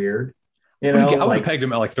really weird. I would have pegged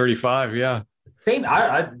him at like 35. Yeah.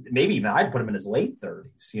 Maybe even I'd put him in his late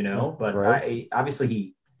 30s, but right.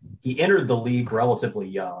 Obviously he entered the league relatively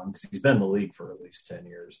young because he's been in the league for at least 10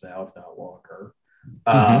 years now, if not longer.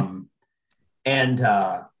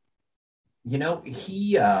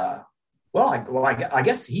 I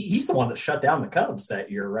guess he's the one that shut down the Cubs that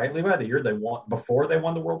year, right, Levi? The year they won, before they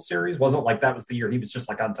won the World Series, wasn't like that was the year he was just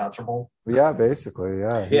like untouchable. Yeah, basically,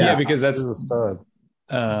 yeah. Yeah, because that's a stud.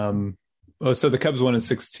 So the Cubs won in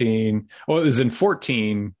 16. Well, it was in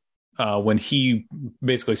 14 when he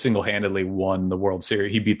basically single-handedly won the World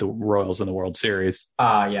Series. He beat the Royals in the World Series.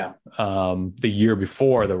 Yeah. The year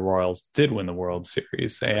before the Royals did win the World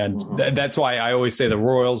Series. And that's why I always say the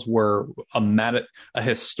Royals were a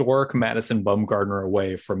historic Madison Bumgarner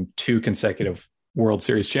away from 2 consecutive World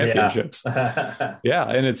Series championships. Yeah,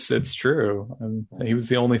 and it's true. He was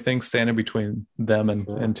the only thing standing between them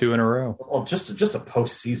and 2 in a row. Well, just a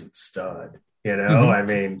postseason stud. I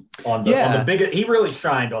mean, on the biggest, he really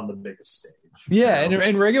shined on the biggest stage. Yeah, and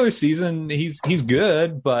in regular season, he's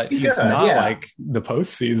good, but he's not like the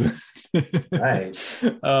postseason. Right.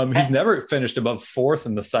 He's never finished above 4th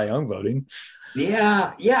in the Cy Young voting.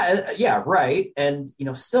 Yeah, right. And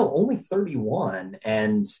still only 31.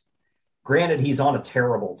 And granted, he's on a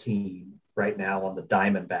terrible team right now on the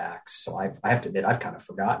Diamondbacks, so I have to admit I've kind of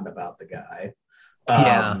forgotten about the guy.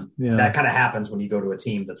 That kind of happens when you go to a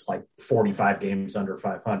team that's like 45 games under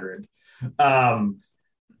 500.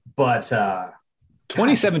 But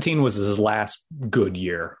 2017 was his last good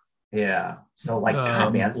year. Yeah. So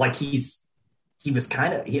God, man, like he was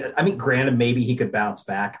kind of, I mean, granted, maybe he could bounce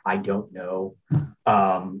back. I don't know.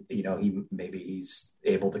 He's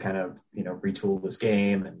able to kind of, retool this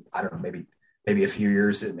game, and I don't know, maybe a few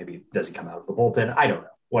years, and maybe does he come out of the bullpen? I don't know,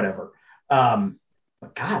 whatever.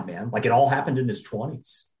 But God, man, like it all happened in his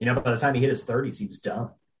 20s. By the time he hit his 30s, he was done.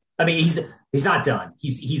 I mean, he's not done.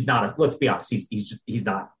 He's not. Let's be honest. He's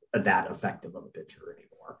not that effective of a pitcher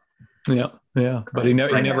anymore. Yeah. But he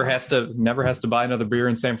never has to buy another beer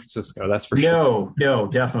in San Francisco. That's for sure. No,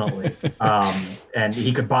 definitely. And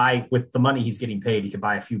he could buy, with the money he's getting paid, he could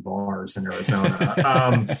buy a few bars in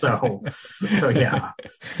Arizona. So yeah,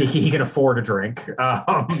 see, he can afford a drink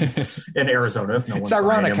in Arizona. If no one's it's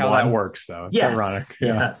ironic how that works, though. It's ironic.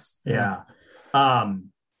 Yeah.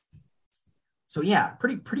 So yeah,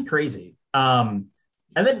 pretty crazy.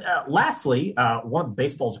 And then lastly, one of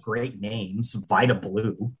baseball's great names, Vida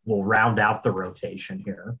Blue, will round out the rotation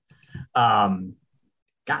here.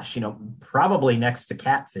 Probably next to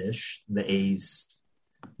Catfish, the A's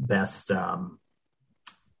best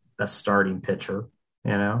starting pitcher,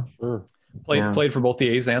 Sure. Played for both the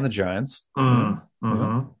A's and the Giants.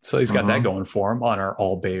 So he's got that going for him on our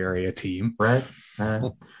all Bay Area team. Right.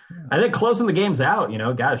 I think closing the games out,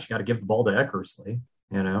 guys, you got to give the ball to Eckersley.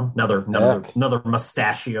 Another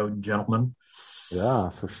mustachioed gentleman. Yeah,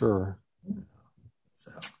 for sure.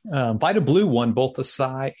 So, Vida Blue won both the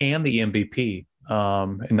Cy and the MVP in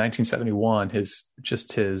 1971. It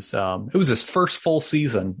was his first full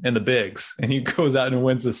season in the bigs, and he goes out and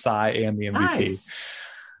wins the Cy and the MVP. Nice.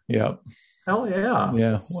 Yep. Hell yeah.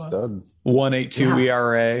 Yeah. Stud. 1.82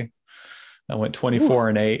 ERA. I went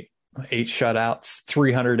 24-8, 8 shutouts,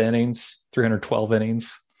 312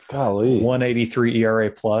 innings. Golly. 1.83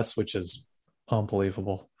 ERA plus, which is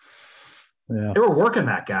unbelievable. Yeah. They were working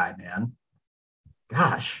that guy, man.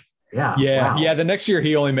 Gosh. Yeah. Yeah. Wow. Yeah. The next year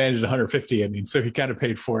he only managed 150 innings, so he kind of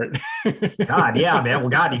paid for it. God, yeah, man. Well,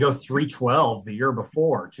 God, you go 312 the year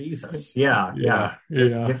before. Jesus. Yeah.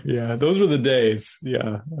 Those were the days.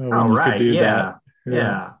 Yeah. Oh, right. Yeah.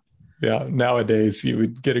 Nowadays you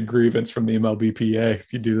would get a grievance from the MLBPA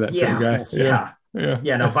if you do that to a guy.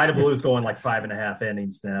 Yeah. No, Vida Blue's going like 5.5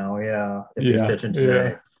 innings now. Yeah. If he's pitching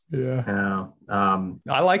today. Yeah.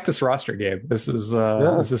 I like this roster, Gabe. This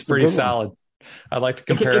is pretty solid. I'd like to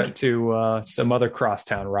compare it to some other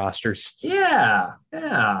crosstown rosters. Yeah.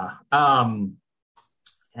 And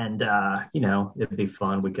it'd be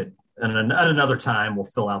fun. We could, at another time, we'll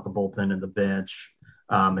fill out the bullpen and the bench.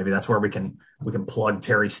 Maybe that's where we can plug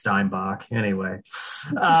Terry Steinbach. Anyway.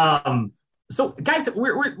 So, guys,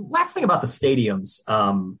 we're last thing about the stadiums.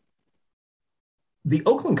 The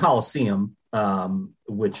Oakland Coliseum,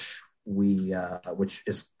 which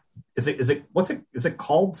is it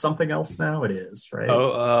called something else now? It is, right?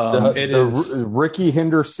 The Ricky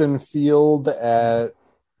Henderson Field at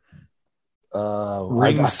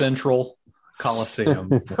Ring Central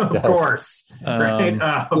Coliseum. Of course. Right?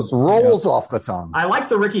 Just rolls off the tongue. I like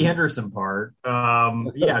the Ricky Henderson part.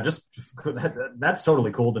 Just that's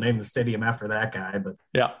totally cool to name the stadium after that guy. But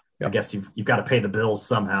I guess you've got to pay the bills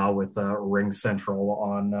somehow with Ring Central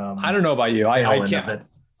on. I don't know about you.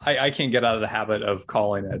 I can't get out of the habit of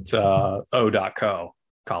calling it O.co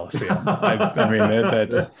Coliseum.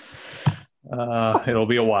 It'll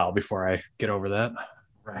be a while before I get over that.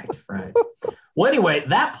 Right. Well, anyway,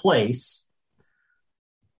 that place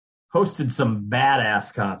hosted some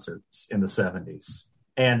badass concerts in the 70s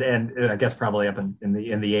and I guess probably up in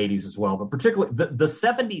the 80s as well, but particularly the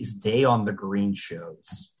 70s Day on the Green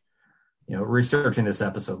shows. Researching this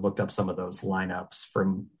episode, looked up some of those lineups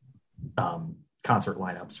from concert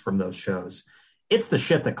lineups from those shows. It's the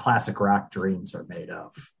shit that classic rock dreams are made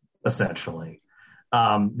of, essentially.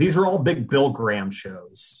 These were all big Bill Graham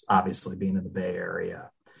shows, obviously being in the Bay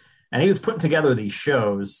Area. And he was putting together these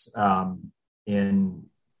shows in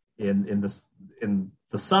the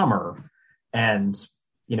summer, and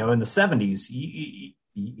in the 70s,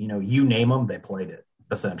 you name them, they played it,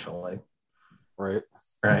 essentially. Right.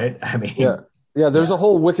 I mean, yeah. There's a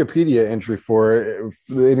whole Wikipedia entry for it.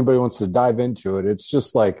 If anybody wants to dive into it, it's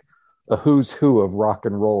just like a who's who of rock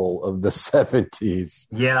and roll of the 70s.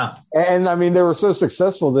 Yeah. And I mean, they were so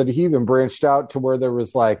successful that he even branched out to where there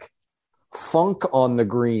was like funk on the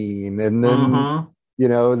green, and then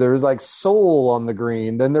there was like soul on the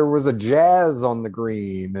green, then there was a jazz on the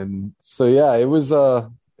green, and so it was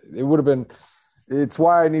it would have been. It's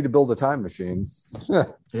why I need to build a time machine.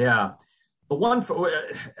 Yeah, the one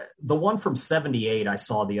from 78 I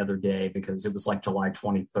saw the other day because it was like July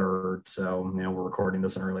 23rd, so we're recording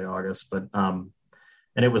this in early August, but and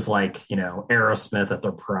it was like Aerosmith at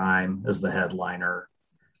their prime as the headliner.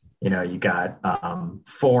 You got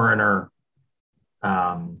Foreigner.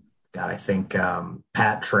 I think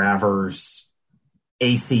Pat Travers,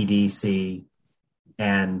 AC/DC,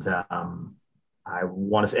 and I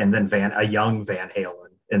want to say, and then a young Van Halen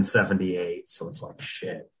in 78. So it's like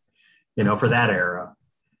shit, for that era.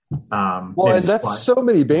 Well, and that's so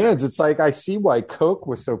many bands. It's like, I see why Coke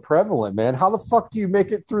was so prevalent, man. How the fuck do you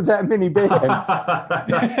make it through that many bands?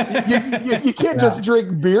 you can't just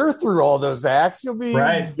drink beer through all those acts. You'll be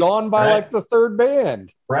gone by like the third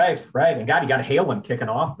band. Right. And God, you got Halen kicking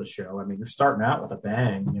off the show. I mean, you're starting out with a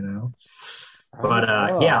bang, you know. But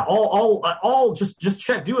all just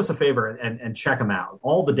check. Do us a favor and check them out.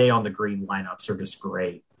 All the Day on the Green lineups are just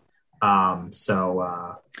great.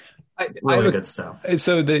 Really good stuff.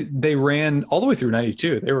 So they ran all the way through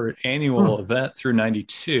 92. They were an annual event through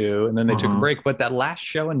 92, and then they took a break. But that last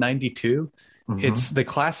show in 92, it's the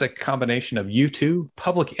classic combination of U2,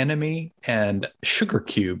 Public Enemy, and Sugar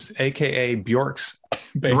Cubes, aka Bjork's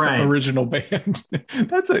original band.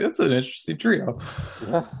 That's an interesting trio.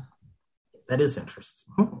 Yeah, that is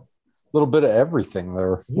interesting. A little bit of everything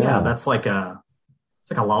there. Yeah, that's like a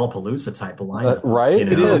Lollapalooza type of lineup, right? You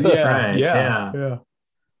know? It is. Yeah, right. Yeah.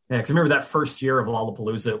 Yeah, because remember that first year of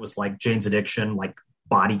Lollapalooza, it was like Jane's Addiction, like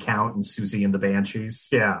Body Count, and Susie and the Banshees.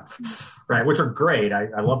 Yeah, right, which are great.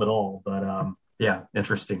 I love it all. But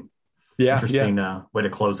interesting. Yeah, interesting way to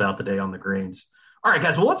close out the Day on the Greens. All right,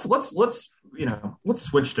 guys. Well, let's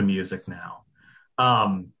switch to music now.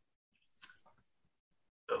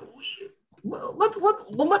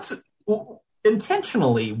 Let's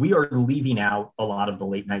intentionally, we are leaving out a lot of the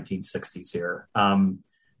late 1960s here.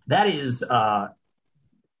 That is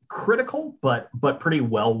critical, but pretty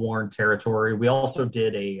well-worn territory. We also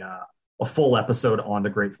did a full episode on the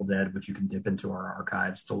Grateful Dead, which you can dip into our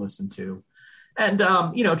archives to listen to. And,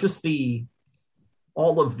 just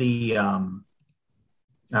all of the,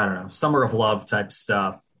 Summer of Love type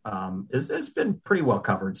stuff has been pretty well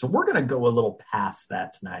covered. So we're going to go a little past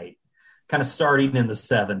that tonight, kind of starting in the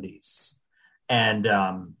 70s, and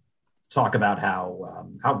talk about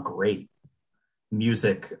how great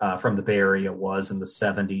music from the Bay Area was in the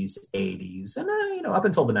 70s, 80s, and up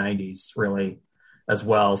until the 90s, really, as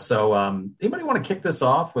well. So, anybody want to kick this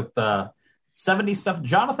off with 70s stuff?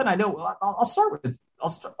 Jonathan, I know I'll start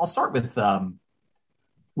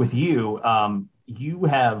with you. You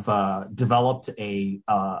have developed a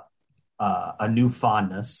new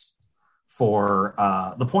fondness for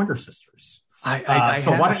the Pointer Sisters. So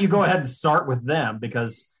why don't you go ahead and start with them,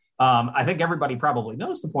 because I think everybody probably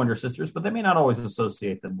knows the Pointer Sisters, but they may not always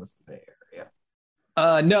associate them with the Bay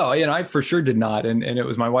Area. No, I for sure did not, and it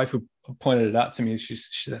was my wife who pointed it out to me. She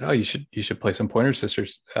said, "Oh, you should play some Pointer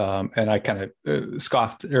Sisters," and I kind of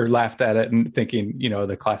scoffed or laughed at it, and thinking,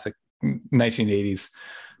 the classic 1980s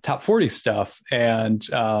top 40 stuff, and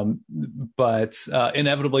but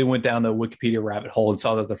inevitably went down the Wikipedia rabbit hole and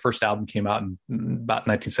saw that the first album came out in about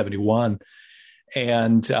 1971.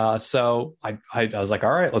 And so I was like,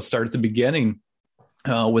 all right, let's start at the beginning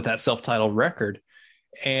with that self-titled record.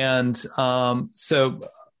 And so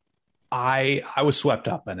I was swept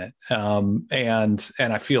up in it. And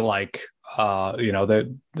I feel like,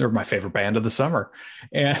 they're my favorite band of the summer.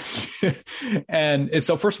 And, and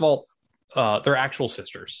so first of all, they're actual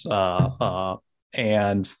sisters.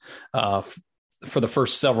 And for the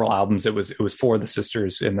first several albums, it was four of the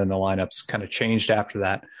sisters, and then the lineups kind of changed after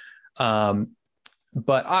that.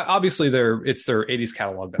 But obviously it's their 80s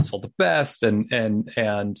catalog that sold the best, but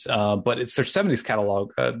it's their 70s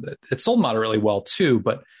catalog. It sold moderately well too,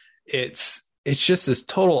 but it's just this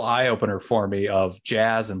total eye opener for me of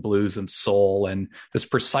jazz and blues and soul, and this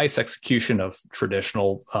precise execution of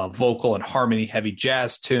traditional vocal and harmony heavy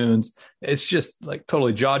jazz tunes. It's just like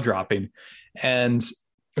totally jaw dropping. And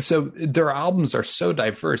so their albums are so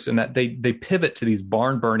diverse in that they pivot to these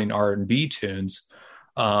barn burning R&B tunes,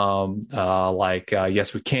 like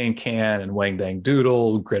Yes We Can and Wang Dang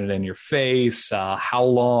Doodle, Grin It In Your Face, How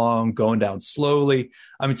Long, Going Down Slowly.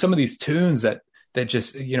 I mean, some of these tunes that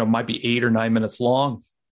just, might be 8 or 9 minutes long.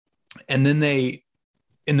 And then they,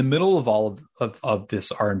 in the middle of all of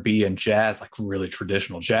this R&B and jazz, like really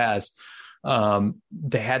traditional jazz,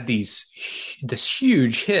 they had this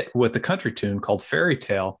huge hit with the country tune called Fairy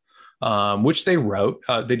Tale, which they wrote.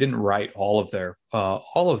 They didn't write all of their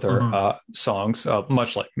songs,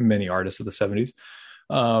 much like many artists of the 70s.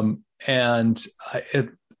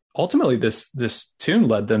 Ultimately, this tune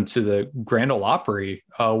led them to the Grand Ole Opry,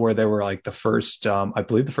 where they were like the first, I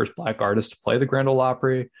believe, the first Black artist to play the Grand Ole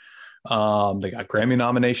Opry. They got Grammy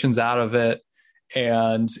nominations out of it,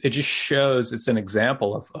 and it just shows it's an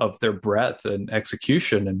example of their breadth and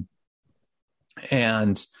execution.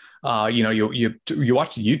 And you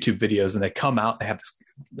watch the YouTube videos, and they come out. They have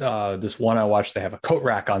this one I watched. They have a coat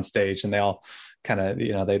rack on stage, and they all kind of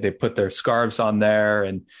they put their scarves on there,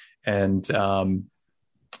 and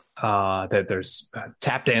that there's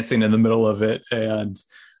tap dancing in the middle of it, and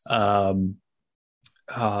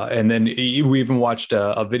And then we even watched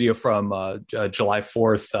a video from July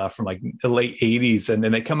 4th from like the late 80s. And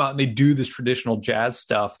then they come out and they do this traditional jazz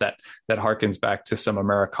stuff that harkens back to some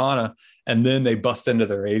Americana. And then they bust into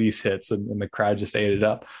their 80s hits and the crowd just ate it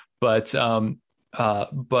up. But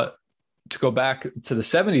to go back to the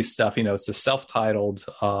 70s stuff, it's a self-titled,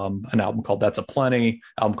 an album called That's a Plenty,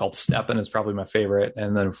 album called Steppin' is probably my favorite.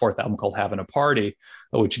 And then a fourth album called Having a Party,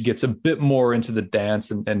 which gets a bit more into the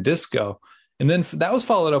dance and disco. And then that was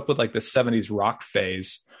followed up with like the 70s rock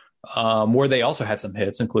phase, where they also had some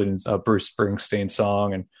hits, including a Bruce Springsteen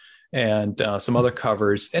song and some other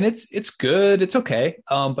covers. And it's good. It's okay.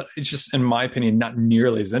 But it's just, in my opinion, not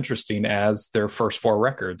nearly as interesting as their first four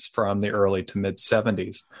records from the early to mid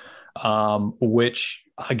 70s, which,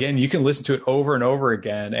 again, you can listen to it over and over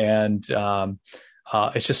again. And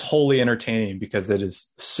it's just wholly entertaining because it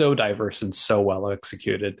is so diverse and so well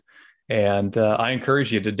executed. And I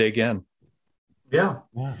encourage you to dig in. Yeah.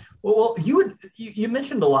 Well, you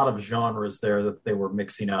mentioned a lot of genres there that they were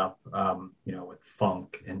mixing up, with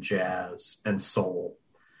funk and jazz and soul.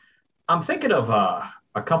 I'm thinking of a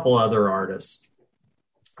couple other artists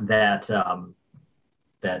that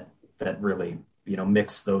really,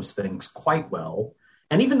 mix those things quite well.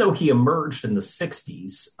 And even though he emerged in the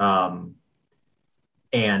 60s,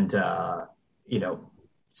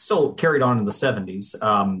 still carried on in the 70s,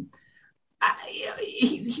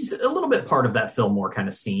 he's a little bit part of that Fillmore kind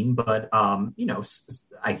of scene, but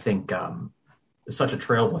I think such a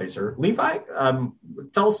trailblazer. Levi,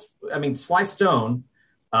 tell us. I mean, Sly Stone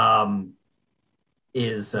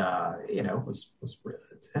was a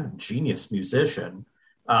genius musician,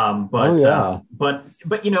 but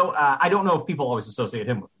I don't know if people always associate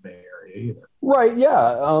him with the Bay Area either. Right?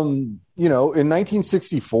 Yeah. In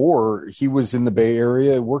 1964, he was in the Bay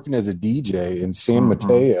Area working as a DJ in San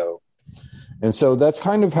Mateo. And so that's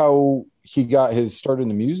kind of how he got his start in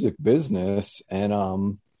the music business. And by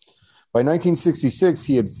 1966,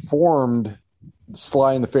 he had formed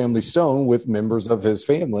Sly and the Family Stone with members of his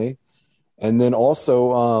family. And then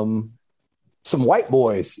also some white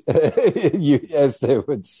boys, as they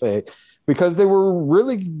would say, because they were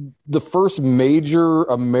really the first major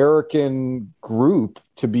American group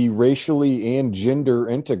to be racially and gender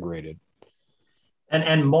integrated.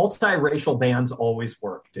 And multiracial bands always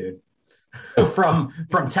work, dude. from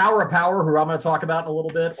Tower of Power, who I'm going to talk about in a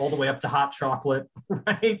little bit, all the way up to Hot Chocolate,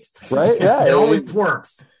 right? Right, yeah. It always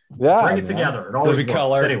works. Yeah, bring it together. It always works.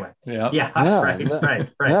 Color. Anyway, yeah, right.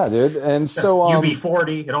 Yeah, dude. And so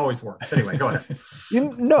UB40, it always works. Anyway, go ahead.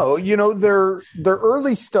 Their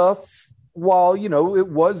early stuff, while it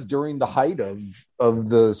was during the height of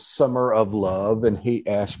the Summer of Love and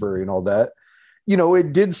Haight-Ashbury and all that,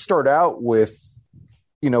 it did start out with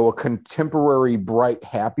a contemporary, bright,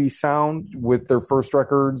 happy sound with their first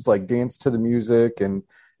records like Dance to the Music and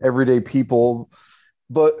Everyday People.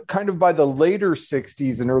 But kind of by the later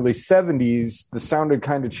 60s and early 70s, the sound had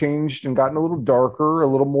kind of changed and gotten a little darker, a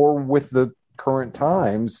little more with the current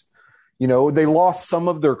times. They lost some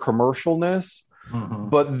of their commercialness,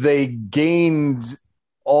 but they gained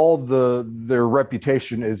all their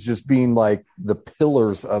reputation as just being like the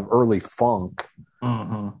pillars of early funk.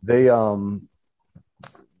 They're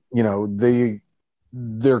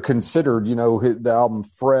considered, the album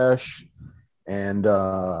Fresh and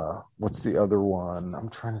what's the other one? I'm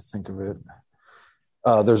trying to think of it.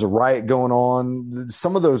 There's a Riot Going On.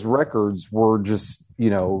 Some of those records were just,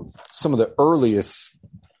 some of the earliest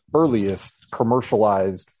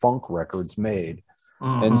commercialized funk records made.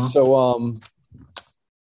 And so,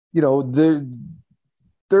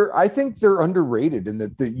 I think they're underrated in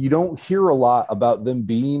that you don't hear a lot about them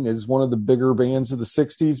being as one of the bigger bands of the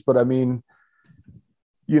 60s. But I mean,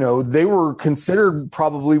 they were considered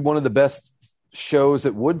probably one of the best shows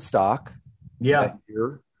at Woodstock that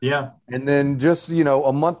year. Yeah. And then just,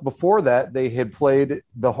 a month before that, they had played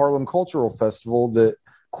the Harlem Cultural Festival that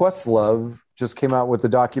Questlove just came out with the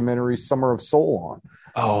documentary Summer of Soul on.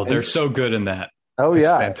 Oh, they're so good in that. Oh, it's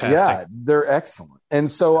yeah. Fantastic. Yeah, they're excellent. And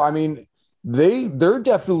so, I mean, they're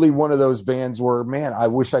definitely one of those bands where, man, I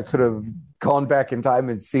wish I could have gone back in time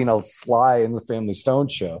and seen a Sly and the Family Stone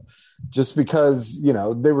show, just because,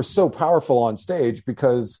 they were so powerful on stage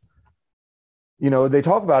because, they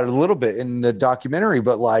talk about it a little bit in the documentary,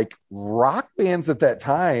 but like rock bands at that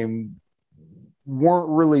time weren't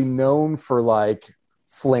really known for like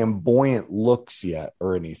flamboyant looks yet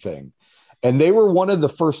or anything. And they were one of the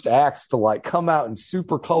first acts to like come out in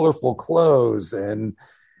super colorful clothes and,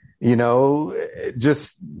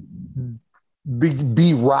 just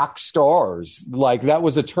be rock stars. Like that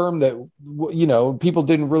was a term that, people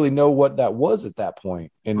didn't really know what that was at that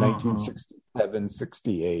point in 1967,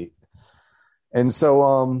 68. And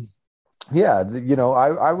so, yeah,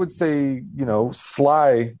 I would say,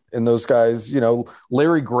 Sly and those guys,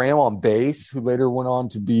 Larry Graham on bass, who later went on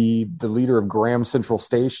to be the leader of Graham Central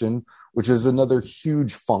Station, which is another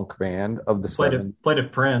huge funk band of the '70s. Played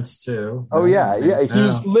with Prince too. Oh yeah.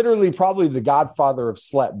 He's literally probably the godfather of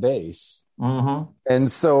slap bass. Mm-hmm.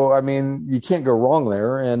 And so, I mean, you can't go wrong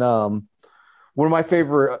there. And one of my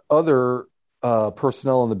favorite other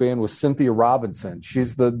personnel in the band was Cynthia Robinson.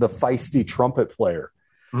 She's the feisty trumpet player.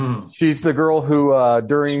 Mm. She's the girl who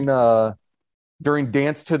during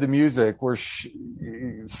Dance to the Music, where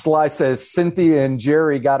Sly says Cynthia and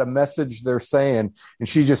Jerry got a message they're saying, and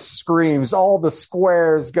she just screams, "All the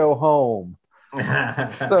squares go home."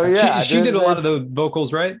 So yeah, she did a lot of the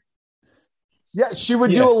vocals, right? Yeah, she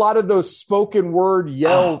would do a lot of those spoken word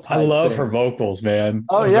yells. I love things. her vocals, man.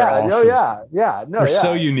 Oh Those yeah, are awesome. They're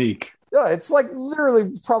so unique. Yeah, it's like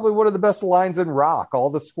literally probably one of the best lines in rock. All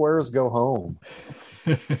the squares go home.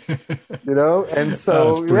 And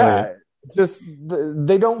so just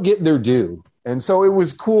they don't get their due. And so it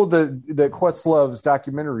was cool that Questlove's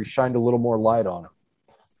documentary shined a little more light on him.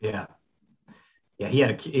 Yeah. Yeah, he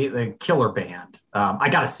had a killer band. I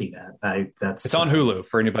got to see that. It's on Hulu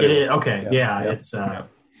for anybody. It is, okay, it's. I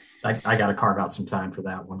got to carve out some time for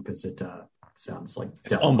that one because it sounds like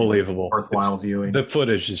it's unbelievable, worthwhile viewing. The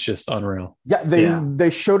footage is just unreal. Yeah,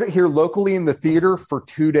 they showed it here locally in the theater for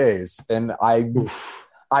 2 days, and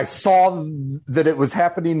I saw that it was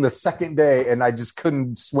happening the second day, and I just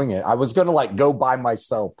couldn't swing it. I was going to go by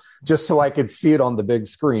myself just so I could see it on the big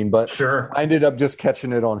screen, but sure, I ended up just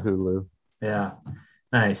catching it on Hulu. Yeah,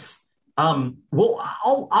 nice. Well,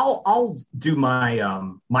 I'll do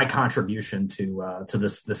my contribution to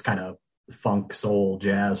this kind of funk, soul,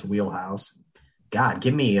 jazz wheelhouse. God,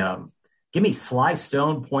 give me Sly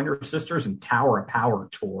Stone, Pointer Sisters, and Tower of Power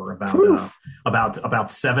tour about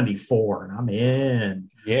 74, and I'm in.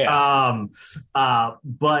 Yeah.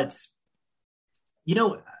 But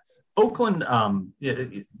Oakland,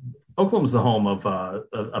 Oakland's the home of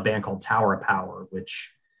a band called Tower of Power,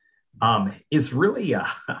 which is really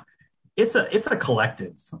it's a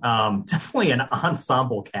collective, definitely an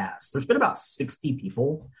ensemble cast. There's been about 60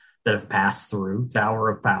 people that have passed through Tower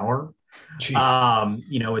of Power. Jeez.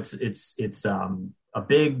 It's a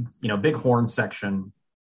big horn section,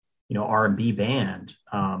 R&B band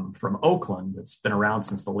from Oakland that's been around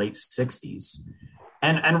since the late 60s,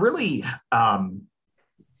 and really,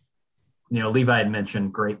 Levi had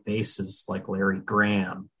mentioned great bassists like Larry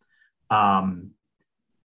Graham.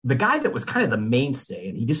 The guy that was kind of the mainstay,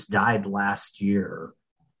 and he just died last year,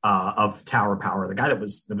 of Tower Power. The guy that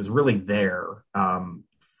was really there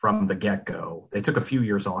from the get-go. They took a few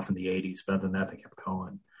years off in the 80s, but other than that, they kept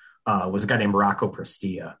going. Was a guy named Rocco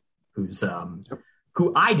Prestia, who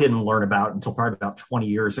I didn't learn about until probably about 20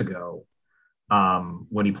 years ago,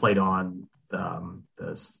 when he played on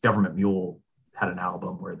the Government Mule had an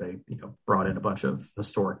album where they brought in a bunch of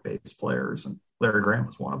historic bass players, and Larry Graham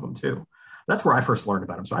was one of them too. That's where I first learned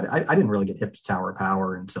about him. So I didn't really get hip to Tower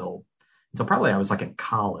Power until probably I was in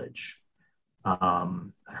college. I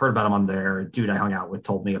heard about him on there. A dude I hung out with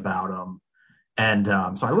told me about him. And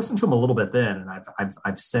so I listened to him a little bit then, and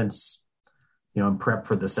I've since, in prep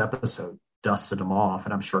for this episode, dusted him off,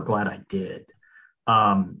 and I'm sure glad I did.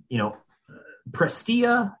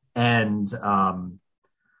 Prestia and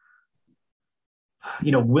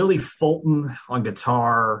Willie Fulton on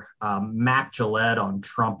guitar, Mac Gillette on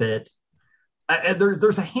trumpet.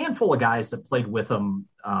 There's a handful of guys that played with him.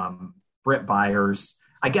 Brett Byers,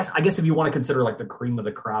 I guess if you want to consider the cream of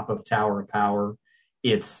the crop of Tower of Power,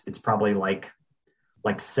 it's probably like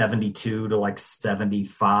 72 to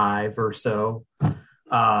 75 or so.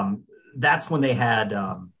 That's when they had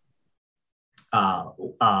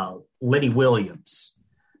Lenny Williams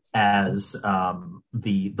as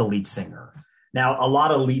the lead singer. Now, a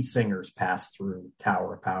lot of lead singers passed through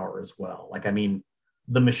Tower of Power as well.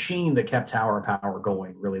 The machine that kept Tower of Power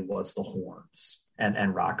going really was the horns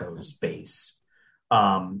and Rocco's bass.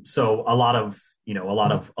 So a lot of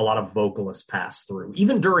vocalists passed through,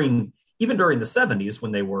 even during the 70s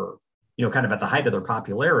when they were, kind of at the height of their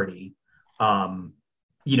popularity.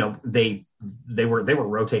 They were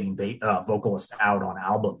rotating vocalists out on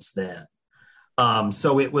albums then.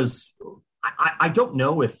 So it was, I don't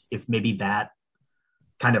know if maybe that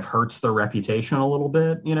kind of hurts their reputation a little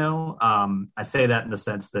bit. I say that in the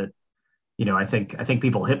sense that, I think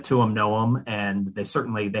people hip to them know them, and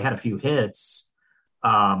they had a few hits.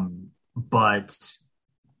 But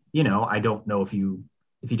I don't know if you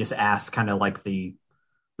just ask kind of the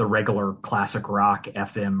regular classic rock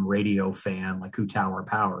FM radio fan, who Tower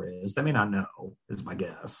Power is, they may not know, is my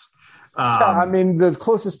guess. I mean, the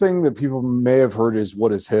closest thing that people may have heard is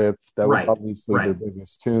 "What Is Hip." That was Right, obviously their right.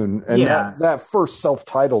 biggest tune, and Yeah. that first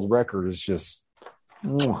self-titled record is just,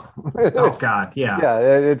 Oh God, yeah. yeah,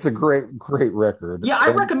 it's a great record. Yeah, I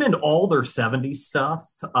And recommend all their 70s stuff.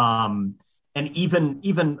 And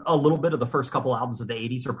even a little bit of the first couple albums of the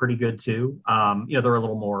 80s are pretty good too. You know, they're a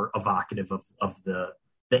little more evocative of the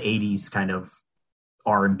 80s kind of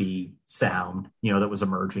R&B sound, you know, that was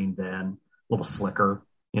emerging then, a little slicker,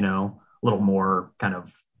 you know, a little more kind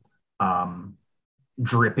of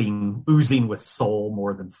dripping, oozing with soul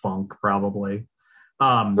more than funk, probably.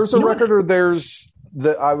 there's a record of theirs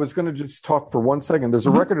that I was going to just talk for 1 second. There's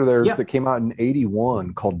a record of theirs that came out in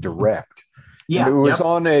 '81 called Direct. Yeah, and it was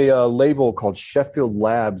on a label called Sheffield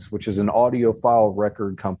Labs, which is an audiophile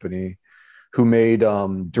record company who made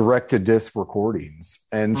direct-to-disc recordings.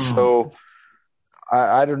 And so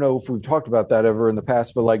I don't know if we've talked about that ever in the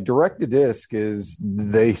past, but like direct-to-disc is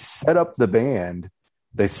they set up the band,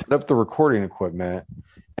 they set up the recording equipment,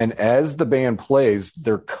 and as the band plays,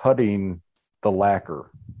 they're cutting the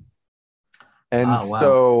lacquer. And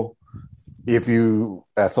so if you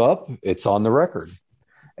F up, it's on the record.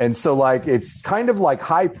 And so like it's kind of like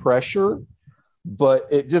high pressure, but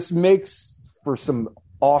it just makes for some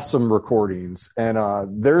awesome recordings. And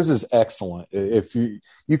theirs is excellent. If you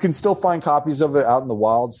can still find copies of it out in the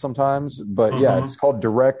wild sometimes, but yeah, it's called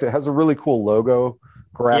Direct. It has a really cool logo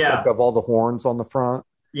graphic of all the horns on the front.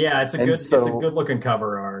 Yeah, it's a good looking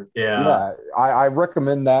cover art. Yeah, I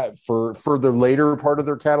recommend that for the later part of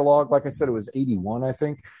their catalog. Like I said, it was 81, I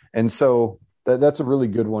think. And so that's a really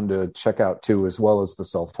good one to check out too, as well as the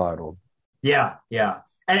self-titled. Yeah.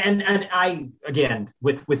 And I, again,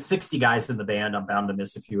 with 60 guys in the band, I'm bound to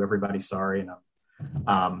miss a few. Everybody's sorry. And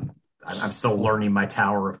I'm still learning my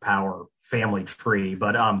Tower of Power family tree.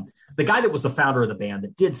 But the guy that was the founder of the band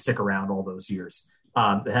that did stick around all those years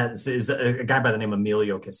is a guy by the name of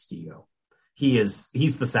Emilio Castillo. He's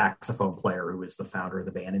the saxophone player who is the founder of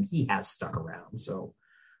the band, and he has stuck around. So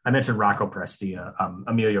I mentioned Rocco Prestia.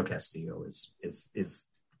 Emilio Castillo is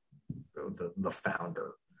the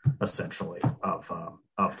founder, essentially,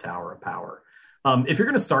 of Tower of Power. If you're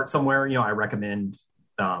going to start somewhere, you know, I recommend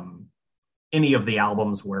any of the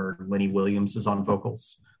albums where Lenny Williams is on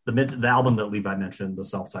vocals. The album that Levi mentioned, the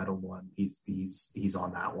self-titled one, he's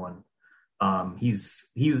on that one. He's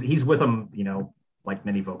with them, you know, like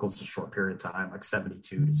many vocals, a short period of time, like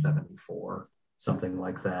 72 to 74, something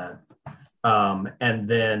like that. And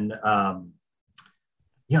then,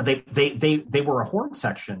 you know, they were a horn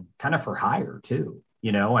section kind of for hire too.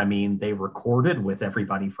 You know, I mean, they recorded with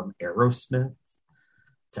everybody from Aerosmith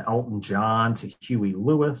to Elton John to Huey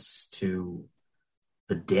Lewis to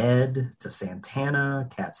The Dead to Santana,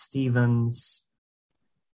 Cat Stevens,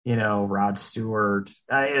 you know, Rod Stewart,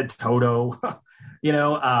 Toto, you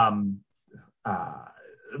know,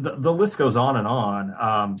 the list goes on and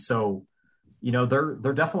on. So, you know, they're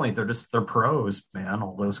pros, man,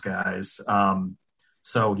 all those guys.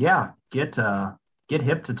 So yeah, get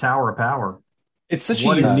hip to Tower of Power. It's such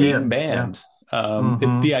a unique band.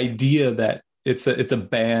 Yeah. The idea that it's a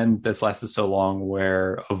band that's lasted so long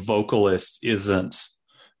where a vocalist isn't,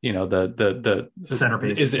 you know, the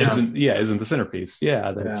centerpiece isn't the centerpiece.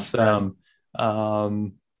 Yeah. That's,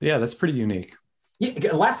 that's pretty unique.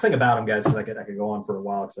 Yeah, last thing about them, guys, because I could go on for a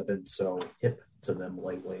while because I've been so hip to them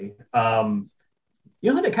lately. You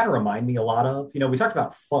know who they kind of remind me a lot of? You know, we talked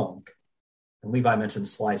about funk, and Levi mentioned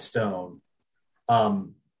Sly Stone.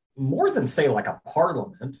 More than, say, like a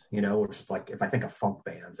Parliament, you know, which is like, if I think of funk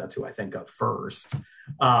bands, that's who I think of first.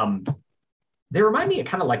 They remind me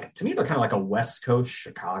to me, they're kind of like a West Coast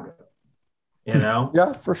Chicago, you know?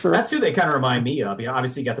 Yeah, for sure. That's who they kind of remind me of. You know,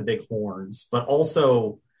 obviously you got the big horns, but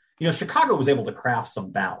also, you know, Chicago was able to craft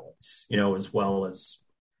some ballads, you know, as well as,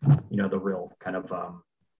 you know, the real kind of,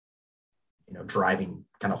 you know, driving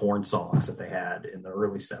kind of horn songs that they had in the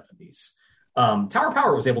early 70s. Tower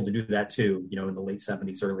Power was able to do that too, you know, in the late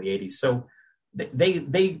 70s, early 80s. So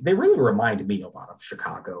they really remind me a lot of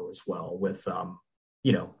Chicago as well, with,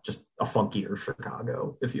 you know, just a funkier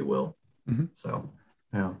Chicago, if you will. Mm-hmm. So,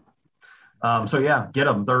 yeah. So yeah, get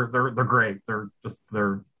them. They're great. Their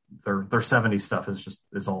 70s stuff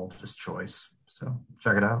is all just choice. So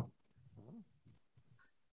check it out.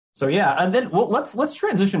 So yeah, and then let's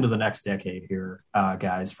transition to the next decade here,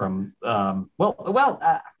 guys. From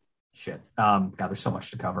shit. God, there's so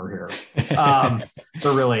much to cover here.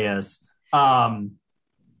 There really is.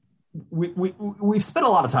 We've spent a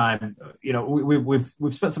lot of time. You know,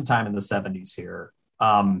 we've spent some time in the 70s here.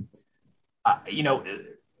 You know,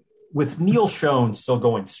 with Neil Schon still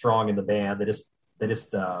going strong in the band, they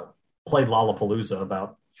just played Lollapalooza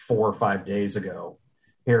about 4 or 5 days ago.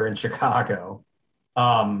 here in Chicago.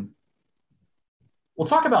 We'll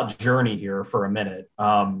talk about Journey here for a minute.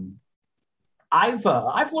 I've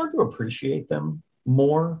learned to appreciate them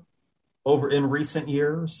more over in recent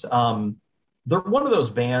years. They're one of those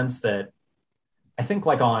bands that I think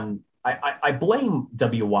like on I blame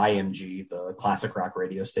WYMG, the classic rock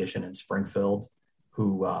radio station in Springfield,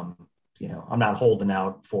 who I'm not holding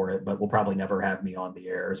out for it, but will probably never have me on the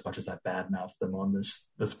air as much as I badmouth them on this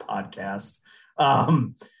podcast.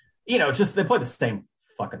 Just they play the same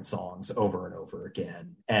fucking songs over and over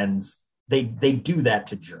again, and they do that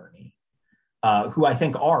to Journey, who I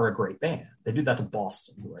think are a great band. They do that to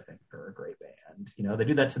Boston, who I think are a great band. They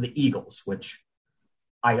do that to the Eagles, which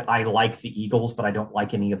I like the Eagles, but I don't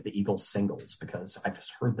like any of the Eagles singles because I've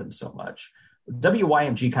just heard them so much.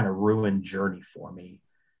 WYMG kind of ruined Journey for me.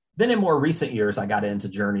 Then in more recent years, I got into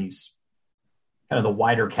Journey's kind of the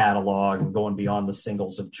wider catalog and going beyond the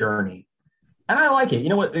singles of Journey. And I like it. You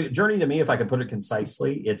know what? Journey to me, if I could put it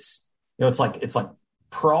concisely, it's like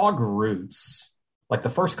prog roots. Like the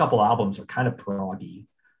first couple albums are kind of proggy.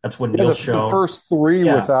 That's when Neil Schon. The first three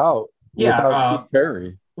without Steve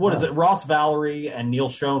Perry. What is it? Ross Valerie and Neil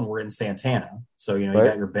Schon were in Santana. So, you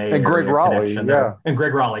got your Bay and Greg Raleigh. There. And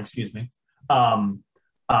Greg Raleigh, excuse me. It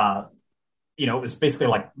was basically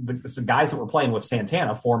like the guys that were playing with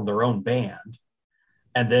Santana formed their own band.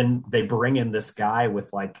 And then they bring in this guy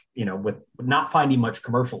with with not finding much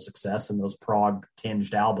commercial success in those prog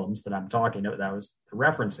tinged albums that I'm talking about, that I was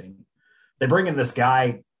referencing. They bring in this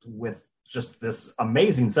guy with just this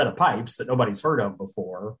amazing set of pipes that nobody's heard of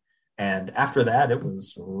before. And after that, it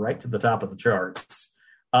was right to the top of the charts.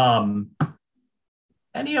 And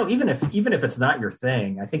even if it's not your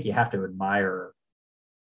thing, I think you have to admire.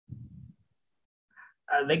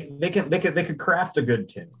 They could craft a good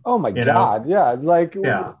tune. Oh my God.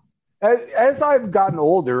 Yeah. As I've gotten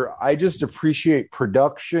older, I just appreciate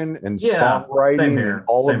production and songwriting and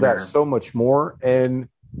all of that so much more. And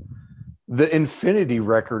the Infinity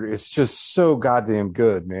record is just so goddamn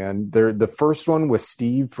good, man. The first one was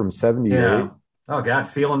Steve from 78. Yeah. Oh God,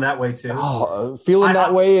 feeling that way too. Feeling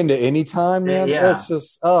that way into any time, man. Yeah. It's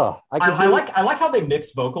just I like how they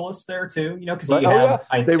mix vocalists there too. Because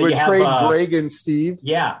they would trade Greg and Steve.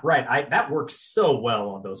 Yeah, right. That works so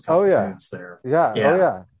well on those tunes there. Yeah. Oh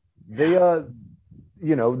yeah.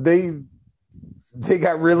 They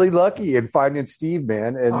got really lucky in finding Steve,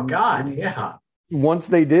 man. And oh God, yeah. Once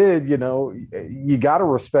they did, you got to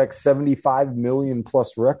respect 75 million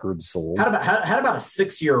plus records sold. How about a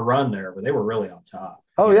 6-year run there where they were really on top?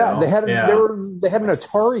 Oh yeah, they had an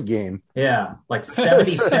Atari game. Yeah, like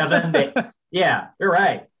 77. Yeah, you're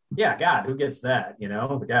right. Yeah, God, who gets that?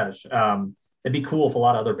 Gosh, it'd be cool if a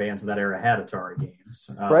lot of other bands in that era had Atari games.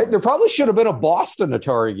 Right? There probably should have been a Boston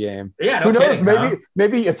Atari game. Yeah, who knows?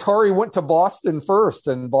 Maybe Atari went to Boston first,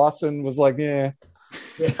 and Boston was like, yeah.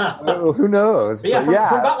 Yeah. Who knows? But from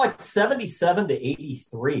about like 77 to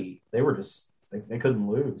 83, they were just they couldn't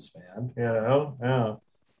lose, man. Yeah.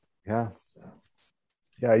 So.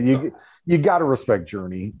 Yeah, you got to respect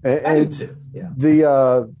Journey. I do too. Yeah.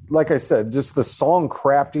 The like I said, just the song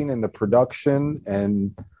crafting and the production,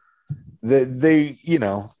 and they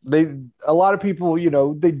a lot of people, they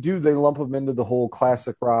lump them into the whole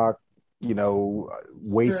classic rock,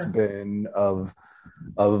 waste bin of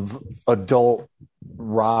adult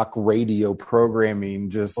rock radio programming.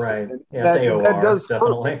 Just right. Yeah, it's AOR, that does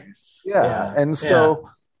definitely hurt. Yeah. And so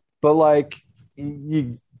but like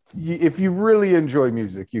you if you really enjoy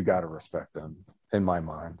music, you got to respect them, in my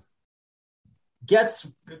mind. You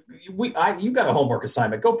got a homework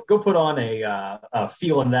assignment. Go put on a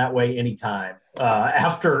Feeling That Way Anytime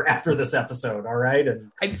after this episode. All right.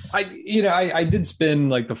 And I did spin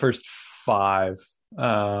like the first 5.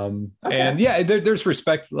 Okay. And there's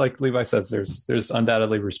respect, like Levi says, there's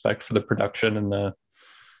undoubtedly respect for the production and the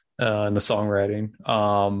songwriting.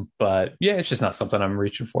 But yeah, it's just not something I'm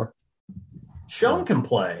reaching for. Schon can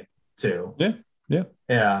play too. Yeah.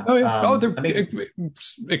 Oh yeah. They're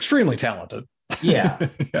extremely talented. Yeah.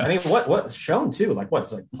 I mean, what Schon too? Like what?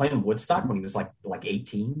 It's like playing Woodstock when he was like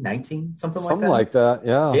 18, 19, something like that.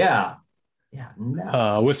 Yeah.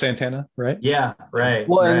 Nuts. With Santana, right? Yeah, right.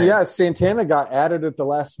 Well, and Santana got added at the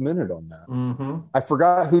last minute on that. Mm-hmm. I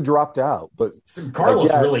forgot who dropped out, but Carl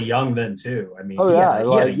was really young then too. I mean, he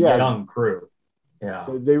had a young crew. Yeah,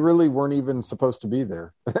 they really weren't even supposed to be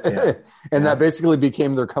there, that basically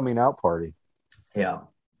became their coming out party. Yeah.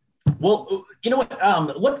 Well, you know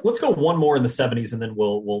what? Let's go one more in the 70s, and then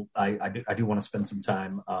I do want to spend some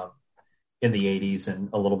time in the 80s and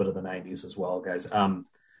a little bit of the 90s as well, guys.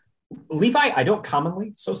 Levi, I don't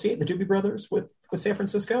commonly associate the Doobie Brothers with with San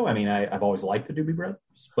Francisco. I mean, I've always liked the Doobie Brothers,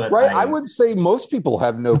 but I would say most people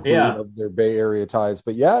have no clue of their Bay Area ties.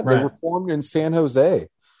 But yeah, they were formed in San Jose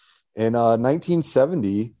in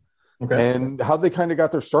 1970. Okay. And how they kind of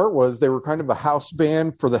got their start was they were kind of a house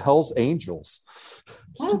band for the Hells Angels.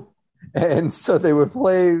 And so they would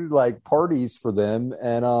play like parties for them.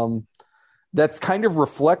 And that's kind of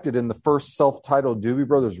reflected in the first self-titled Doobie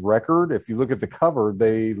Brothers record. If you look at the cover,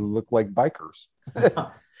 they look like bikers.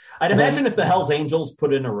 I'd imagine if the Hells Angels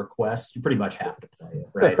put in a request, you pretty much have to play it,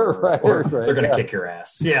 right? Or they're going to kick your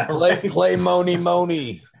ass. Yeah. Play Moni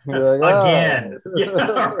Moni. Like, again.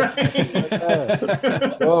 Yeah,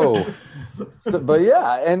 right. Oh. But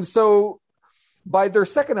yeah, and so by their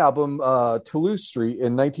second album, Toulouse Street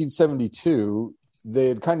in 1972, they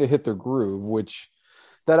had kind of hit their groove, which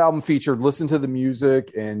that album featured Listen to the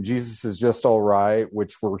Music and Jesus Is Just All Right,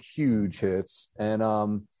 which were huge hits. And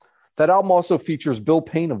that album also features Bill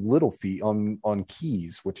Payne of Little Feat on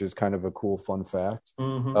keys, which is kind of a cool fun fact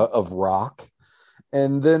of rock.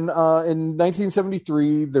 And then in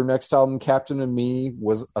 1973, their next album, Captain and Me,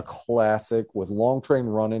 was a classic with Long Train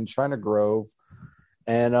Running, China Grove.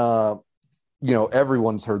 And,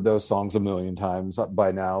 everyone's heard those songs a million times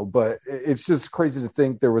by now. But it's just crazy to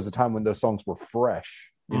think there was a time when those songs were fresh.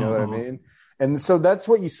 You know what I mean? And so that's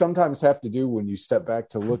what you sometimes have to do when you step back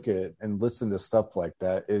to look at and listen to stuff like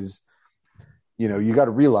that is, you got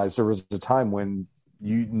to realize there was a time when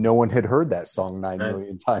no one had heard that song 9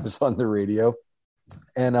 million times on the radio.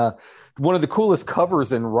 And one of the coolest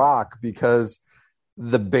covers in rock, because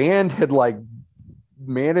the band had like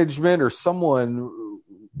management or someone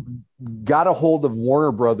got a hold of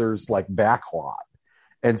Warner Brothers like backlot.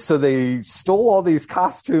 And so they stole all these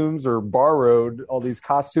costumes or borrowed all these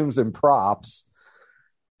costumes and props.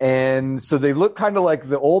 And so they look kind of like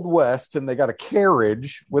the Old West, and they got a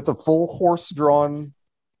carriage with a full horse-drawn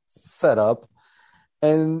setup.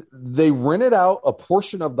 And they rented out a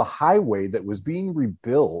portion of the highway that was being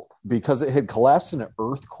rebuilt because it had collapsed in an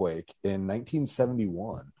earthquake in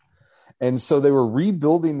 1971. And so they were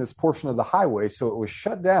rebuilding this portion of the highway, so it was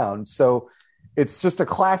shut down. So it's just a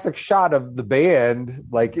classic shot of the band,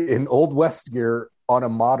 like in Old West gear on a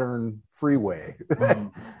modern freeway.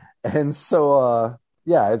 And so,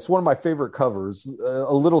 it's one of my favorite covers.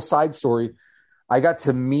 A little side story. I got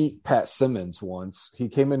to meet Pat Simmons once. He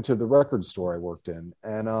came into the record store I worked in,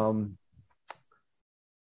 and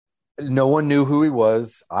no one knew who he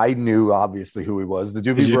was. I knew obviously who he was. The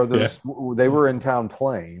Doobie Brothers, they were in town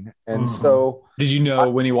playing. And so did you know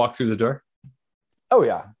when he walked through the door? Oh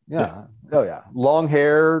yeah. Oh yeah. Long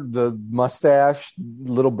hair, the mustache,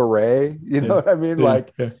 little beret, you know what I mean?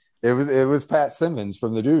 It was Pat Simmons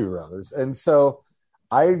from the Doobie Brothers. And so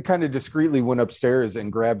I kind of discreetly went upstairs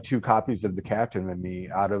and grabbed 2 copies of The Captain and Me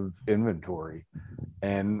out of inventory.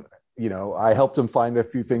 And, I helped him find a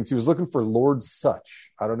few things. He was looking for Lord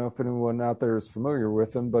Sutch. I don't know if anyone out there is familiar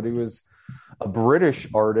with him, but he was a British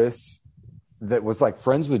artist that was like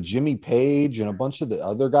friends with Jimmy Page and a bunch of the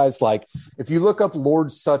other guys. Like if you look up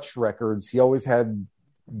Lord Sutch records, he always had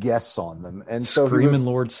guests on them. And so Screaming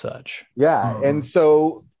Lord Sutch. Yeah. And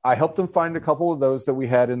so I helped him find a couple of those that we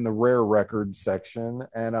had in the rare record section,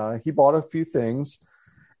 and he bought a few things.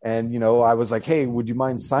 And, I was like, hey, would you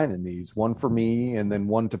mind signing these? One for me and then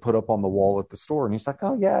one to put up on the wall at the store. And he's like,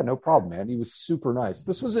 oh, yeah, no problem, man. He was super nice.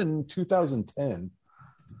 This was in 2010.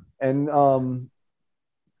 And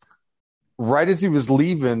right as he was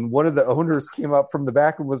leaving, one of the owners came up from the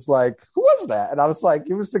back and was like, who was that? And I was like,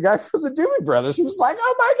 it was the guy from the Doobie Brothers. He was like,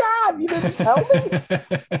 oh my God, you didn't tell me.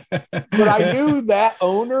 But I knew that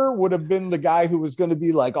owner would have been the guy who was going to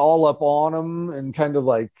be like all up on him and kind of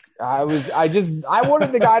like, I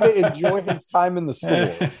wanted the guy to enjoy his time in the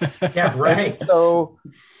store. Yeah, right. And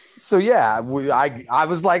so yeah, I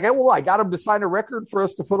was like, well, I got him to sign a record for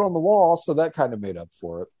us to put on the wall. So that kind of made up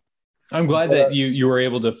for it. I'm glad that you were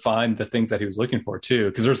able to find the things that he was looking for too,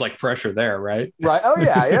 because there's like pressure there, right? Right. Oh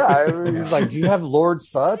yeah. He's like, "Do you have Lord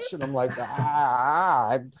Sutch?" And I'm like,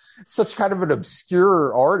 I'm such kind of an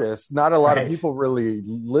obscure artist. Not a lot of people really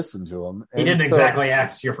listen to him. And he didn't exactly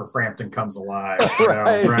ask you for Frampton Comes Alive.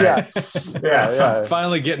 Right. Right. Yeah.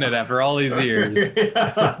 Finally getting it after all these years.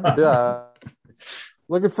 Yeah.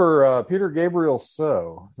 Looking for Peter Gabriel.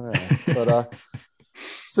 So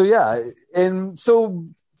yeah, and so.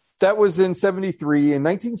 That was in 73. In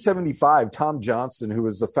 1975, Tom Johnson, who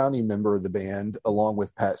was the founding member of the band, along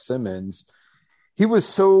with Pat Simmons, he was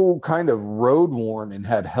so kind of road worn and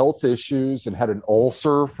had health issues and had an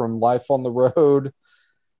ulcer from life on the road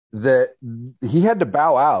that he had to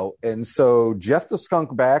bow out. And so Jeff the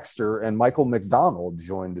Skunk Baxter and Michael McDonald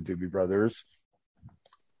joined the Doobie Brothers.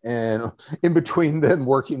 And in between them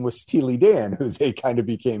working with Steely Dan, who they kind of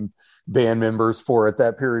became band members for at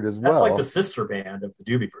that period as well. That's like the sister band of the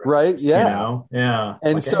Doobie Brothers. Right? Yeah. You know? Yeah.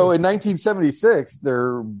 And like, so in 1976,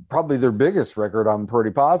 they're probably their biggest record, I'm pretty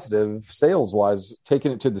positive, sales-wise,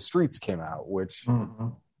 Taking It to the Streets came out, which,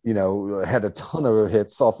 you know, had a ton of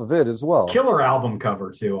hits off of it as well. Killer album cover,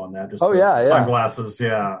 too, on that. Just sunglasses,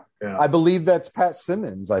 yeah. I believe that's Pat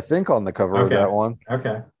Simmons, I think, on the cover of that one.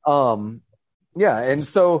 Okay. Yeah, and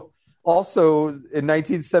so also in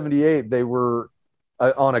 1978, they were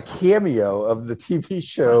on a cameo of the TV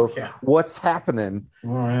show What's Happening.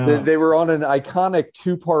 Oh, yeah. They were on an iconic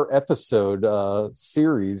 2-part episode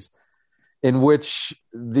series in which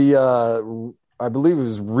the I believe it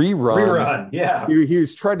was Rerun. Yeah. He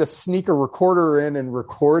was trying to sneak a recorder in and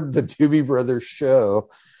record the Doobie Brothers show.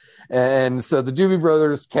 And so the Doobie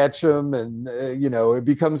Brothers catch him, and you know, it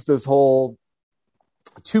becomes this whole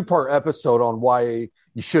 2-part episode on why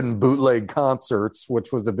you shouldn't bootleg concerts,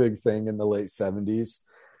 which was a big thing in the late 70s.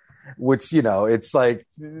 Which, you know, it's like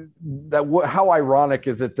that. How ironic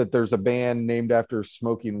is it that there's a band named after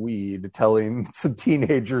smoking weed telling some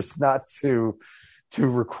teenagers not to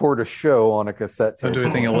record a show on a cassette tape? Don't do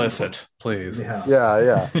anything illicit, please.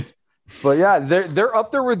 Yeah. But yeah, they're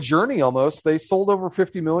up there with Journey almost. They sold over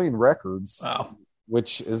 50 million records. Wow.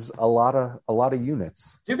 Which is a lot of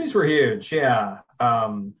units. Doobies were huge, yeah.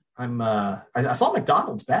 I saw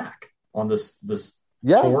McDonald's back on this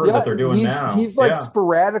tour that they're doing now. He's like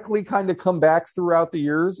sporadically kind of come back throughout the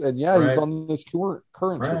years, and he's on this current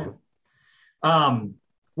tour.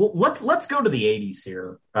 Well, let's go to the 80s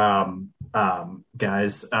here,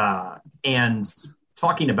 guys, and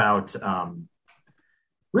talking about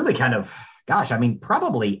really kind of, gosh, I mean,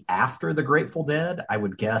 probably after the Grateful Dead, I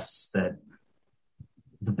would guess that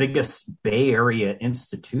the biggest Bay Area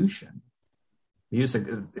institution music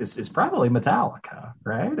is probably Metallica,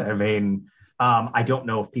 right? I mean, I don't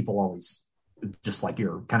know if people always, just like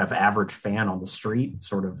your kind of average fan on the street,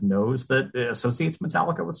 sort of knows that it associates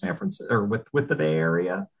Metallica with San Francisco or with the Bay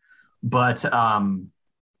Area, but you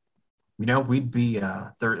know, we'd be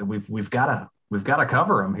there. We've got to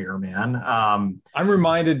cover them here, man. I'm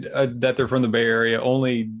reminded that they're from the Bay Area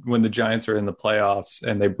only when the Giants are in the playoffs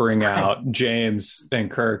and they bring out James and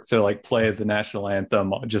Kirk to like play the national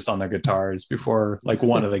anthem just on their guitars before like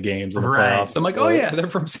one of the games in the playoffs. I'm like, oh yeah, they're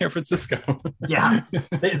from San Francisco. Yeah,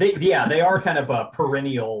 they are kind of a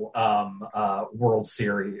perennial World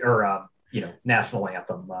Series or national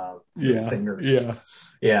anthem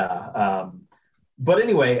singers. But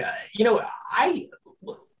anyway,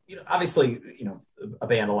 obviously, a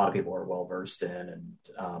band a lot of people are well versed in, and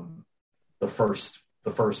the first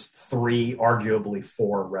 3, arguably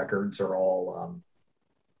 4 records are all,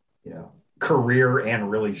 career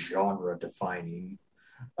and really genre defining.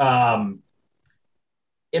 In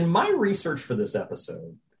my research for this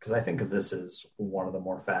episode, because I think this is one of the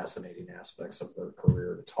more fascinating aspects of their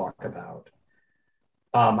career to talk about,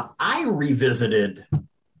 I revisited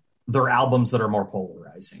their albums that are more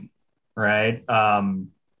polarizing, right?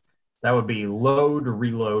 That would be Load,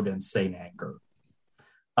 Reload, and Saint Anger.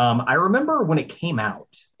 I remember when it came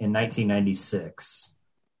out in 1996,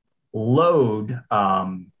 Load,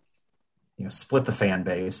 split the fan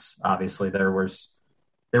base. Obviously, they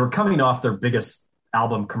were coming off their biggest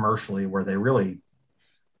album commercially, where they really,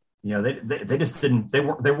 they just didn't. They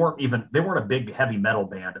weren't a big heavy metal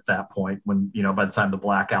band at that point. When by the time the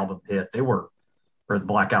Black Album hit, the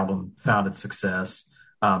Black Album found its success.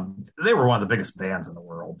 They were one of the biggest bands in the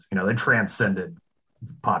world. They transcended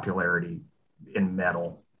popularity in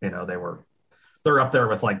metal. They're up there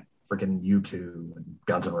with like freaking U2 and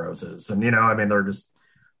Guns N' Roses. And,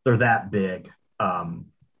 they're that big.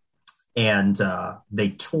 And they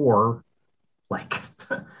tour like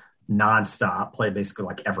nonstop, play basically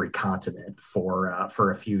like every continent for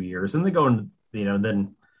a few years. And they go and,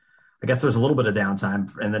 then I guess there's a little bit of downtime,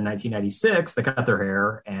 and then 1996 they cut their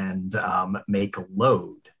hair and make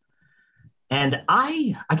Load. And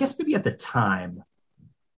I guess maybe at the time,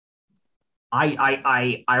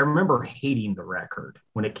 I remember hating the record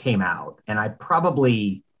when it came out, and I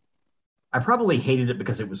probably hated it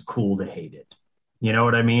because it was cool to hate it. You know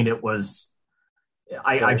what I mean? It was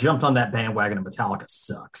I jumped on that bandwagon of Metallica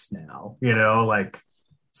sucks now. Like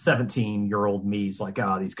 17-year-old me is like,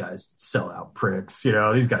 oh, these guys sell out pricks,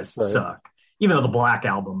 these guys suck. Even though the Black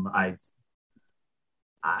Album, I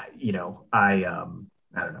don't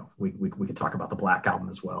know, we could talk about the Black Album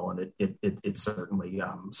as well, and it's certainly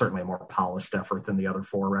a more polished effort than the other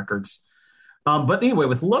 4 records. But anyway,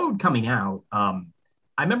 with Load coming out, I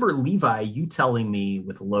remember Levi, you telling me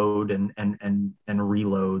with Load and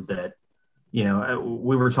Reload that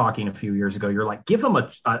we were talking a few years ago. You're like, give them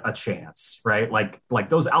a chance, right? Like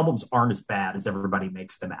those albums aren't as bad as everybody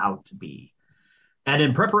makes them out to be. And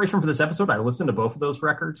in preparation for this episode, I listened to both of those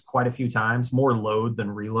records quite a few times, more load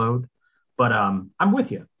than reload. But I'm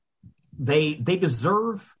with you. They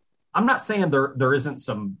deserve. I'm not saying there isn't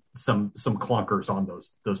some clunkers on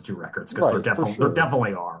those two records, because there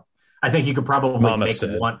definitely are. I think you could probably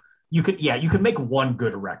one. You could make one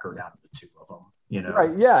good record out of the two of them.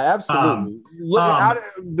 Right? Yeah, absolutely.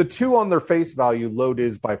 The two on their face value, Load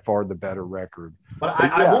is by far the better record. But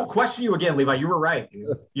I won't question you again, Levi. You were right.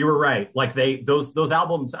 You were right. Like those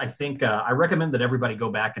albums, I think I recommend that everybody go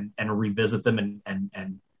back and revisit them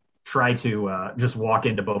and try to just walk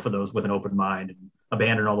into both of those with an open mind and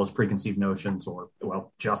abandon all those preconceived notions or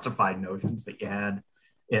justified notions that you had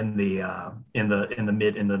in the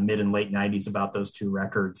mid and late 90s about those two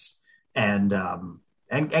records, and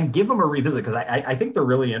give them a revisit, because I think they're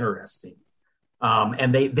really interesting,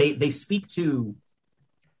 and they speak to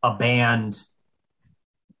a band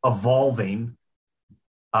evolving,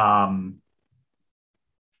 and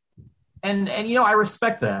I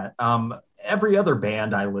respect that. Every other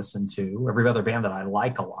band I listen to, every other band that I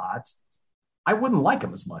like a lot, I wouldn't like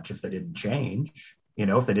them as much if they didn't change.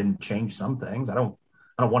 If they didn't change some things. I don't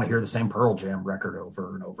want to hear the same Pearl Jam record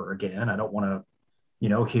over and over again. I don't want to,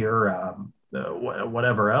 hear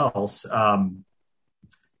whatever else.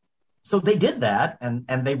 So they did that,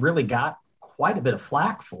 and they really got quite a bit of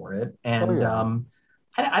flack for it. And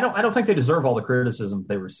I don't think they deserve all the criticism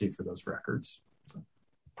they received for those records.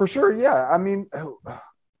 For sure, yeah. I mean,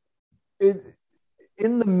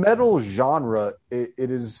 in the metal genre, it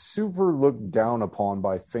is super looked down upon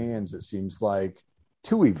by fans, it seems like,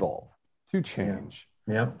 to evolve, to change.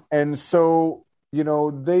 Yeah. And so,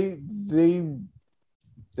 they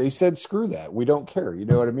said, screw that. We don't care. You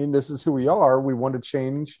know what I mean? This is who we are. We want to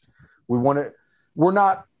change. We're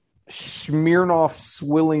not Smirnoff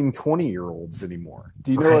swilling 20-year-olds anymore.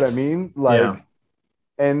 Do you know what I mean?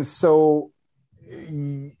 And so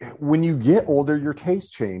when you get older, your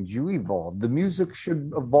tastes change, you evolve. The music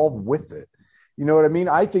should evolve with it. You know what I mean?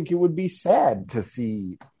 I think it would be sad to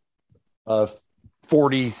see a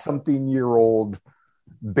 40-something-year-old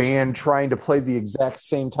band trying to play the exact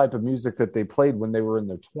same type of music that they played when they were in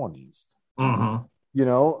their 20s. Mm-hmm.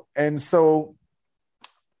 And so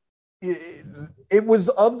it was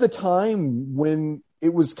of the time when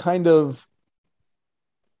it was kind of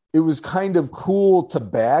cool to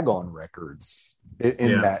bag on records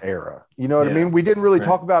in that era. You know what I mean? We didn't really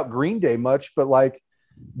talk about Green Day much, but like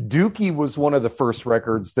Dookie was one of the first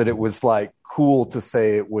records that it was like cool to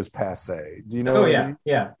say it was passe. Do you know? I mean?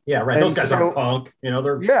 Yeah. Right. And those guys are punk.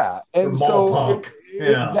 They're so punk.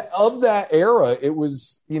 Of that era, it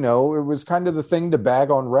was kind of the thing to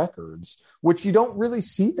bag on records, which you don't really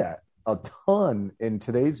see that a ton in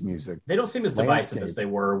today's music. They don't seem as divisive as they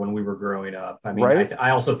were when we were growing up. I mean,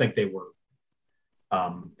 I also think they were.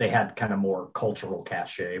 They had kind of more cultural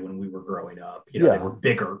cachet when we were growing up. They were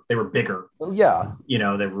bigger. Yeah.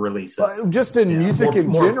 Their releases. Just in music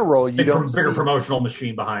in general, you don't bigger promotional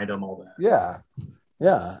machine behind them, all that.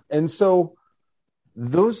 Yeah. And so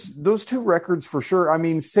those two records for sure. I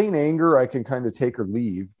mean, Saint Anger, I can kind of take or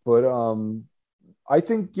leave, but I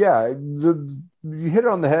think, you hit it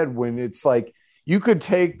on the head when it's like, you could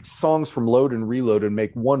take songs from Load and Reload and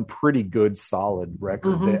make one pretty good, solid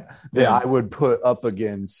record that I would put up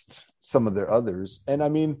against some of their others. And I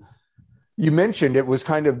mean, you mentioned it was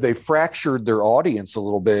kind of, they fractured their audience a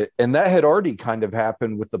little bit, and that had already kind of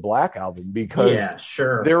happened with the Black Album, because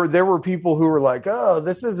there were people who were like, oh,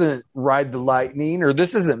 this isn't Ride the Lightning, or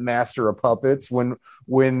this isn't Master of Puppets when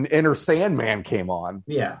Enter Sandman came on.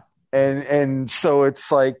 Yeah. And so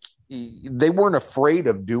it's like, they weren't afraid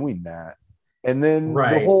of doing that. And then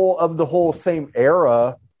the whole same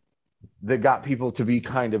era that got people to be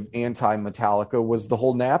kind of anti-Metallica was the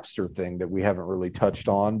whole Napster thing that we haven't really touched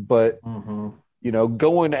on. But,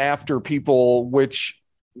 going after people, which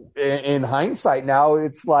in hindsight now,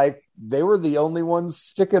 it's like they were the only ones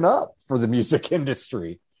sticking up for the music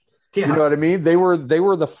industry. Yeah. You know what I mean? They were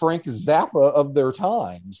the Frank Zappa of their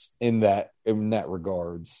times in that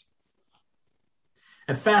regards.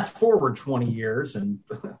 And fast forward 20 years and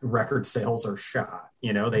record sales are shot.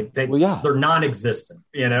 They're non-existent.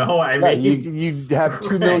 I mean, you have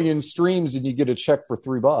 2 million streams and you get a check for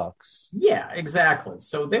 $3. Yeah, exactly.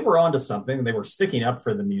 So they were onto something. They were sticking up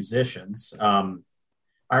for the musicians. I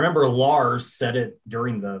remember Lars said it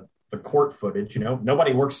during the court footage.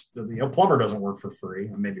 Nobody works. Plumber doesn't work for free.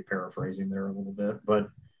 I may be paraphrasing there a little bit, but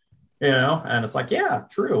And it's like, yeah,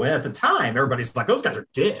 true. And at the time, everybody's like, those guys are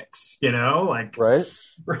dicks, like, Right.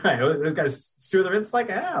 right. Those guys sue them. It's like,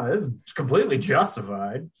 it's completely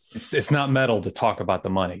justified. It's not metal to talk about the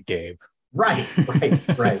money, Gabe. Right.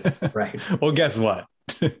 Well, guess what?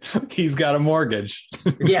 He's got a mortgage.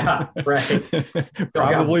 Yeah, right.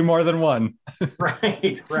 Probably more than one.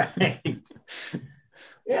 Right.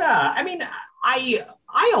 Yeah, I mean, I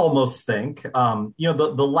almost think,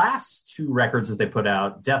 the last two records that they put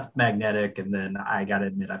out, Death Magnetic, and then I got to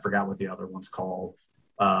admit, I forgot what the other one's called.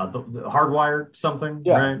 The Hardwired something,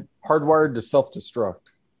 Yeah, right? Hardwired to Self-Destruct.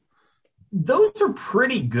 Those are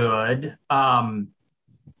pretty good.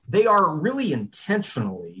 They are really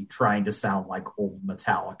intentionally trying to sound like old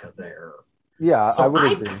Metallica there. Yeah, so I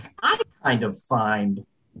would agree. I kind of find,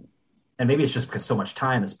 and maybe it's just because so much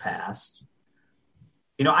time has passed,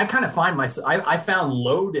 I kind of find myself, I found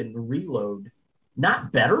Load and Reload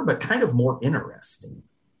not better, but kind of more interesting.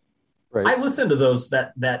 Right. I listened to those,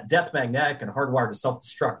 that Death Magnetic and Hardwired to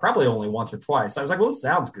Self-Destruct, probably only once or twice. I was like, well, this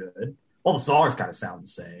sounds good. All the songs kind of sound the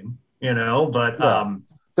same, but yeah.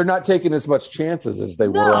 They're not taking as much chances as they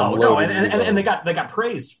were on Load. No, and they got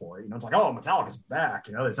praised for it. It's like, oh, Metallica's back.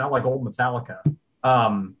 They sound like old Metallica.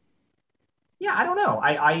 Yeah, I don't know.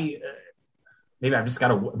 Maybe I've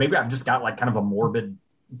just got like kind of a morbid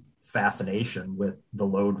fascination with the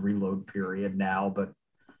Load Reload period now, but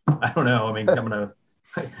I don't know. I mean, if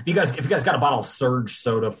you guys got a bottle of Surge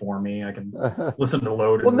soda for me, I can listen to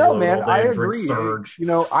Load. Well, no, man, I agree. Surge.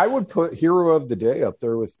 I would put Hero of the Day up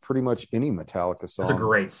there with pretty much any Metallica song. It's a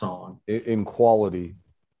great song in quality,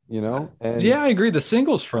 And yeah, I agree. The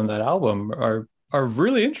singles from that album are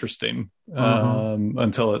really interesting.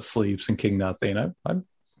 Until It Sleeps and King Nothing. I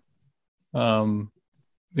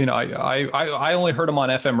only heard them on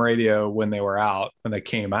FM radio when they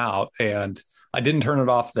came out, and I didn't turn it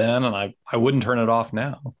off then, and I wouldn't turn it off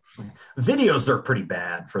now. Videos are pretty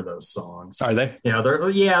bad for those songs. Are they?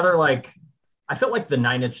 They're like, I felt like the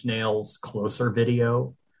Nine Inch Nails Closer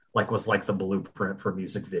video was like the blueprint for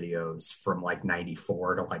music videos from like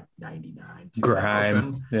 94 to like 99.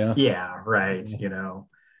 Grime. Yeah, right.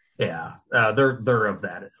 Yeah, they're of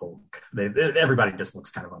that ilk. Everybody just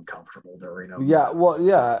looks kind of uncomfortable during. Yeah, well,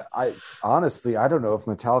 yeah. I honestly, I don't know if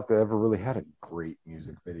Metallica ever really had a great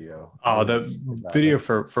music video. Oh, the video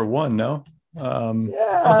for one, no. Yeah,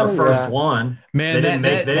 that was the first one. Man, they didn't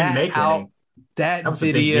make any. That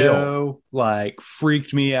video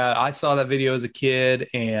freaked me out. I saw that video as a kid,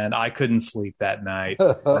 and I couldn't sleep that night.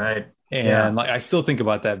 Right. And I still think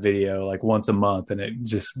about that video once a month, and it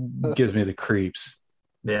just gives me the creeps.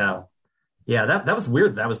 Yeah, that was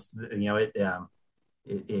weird. That was they had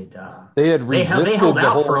resisted. They held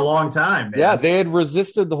out for a long time. Man. Yeah, they had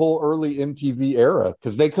resisted the whole early MTV era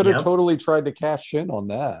because they could have totally tried to cash in on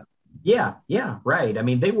that. Yeah, right. I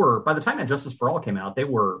mean, they were, by the time that Justice for All came out, they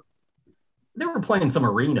were playing some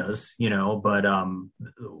arenas, but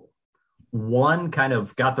one kind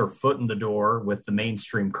of got their foot in the door with the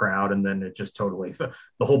mainstream crowd, and then it just totally the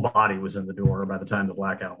whole body was in the door by the time the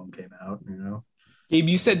Black Album came out. Gabe,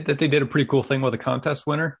 you said that they did a pretty cool thing with a contest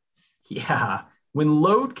winner. Yeah. When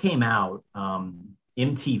Load came out,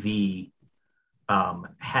 MTV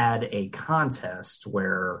had a contest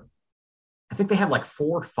where I think they had like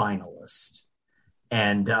 4 finalists,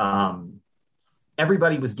 and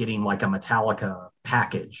everybody was getting like a Metallica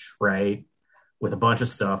package, right? With a bunch of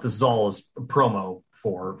stuff. This is all as promo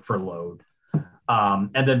for Load. And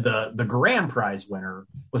then the grand prize winner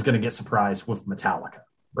was going to get surprised with Metallica.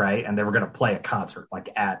 Right. And they were going to play a concert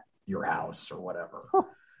at your house or whatever.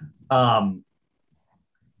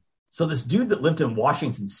 So this dude that lived in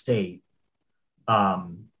Washington State, I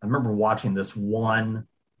remember watching this, won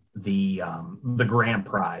the grand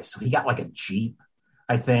prize. So he got like a Jeep,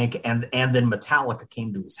 I think. And then Metallica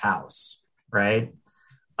came to his house. Right.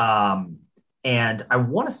 And I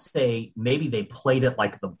want to say maybe they played it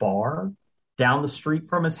like the bar down the street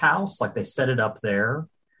from his house. Like they set it up there.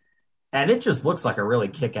 And it just looks like a really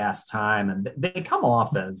kick-ass time. And they come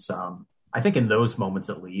off as, I think in those moments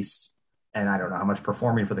at least, and I don't know how much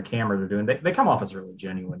performing for the camera they're doing, they come off as really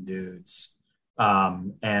genuine dudes. I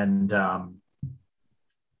don't know,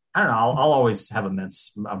 I'll always have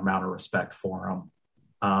immense amount of respect for them.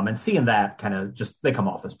 And seeing that kind of they come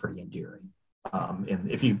off as pretty endearing.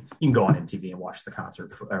 And if you can go on MTV and watch the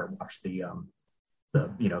concert or watch the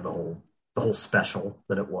whole special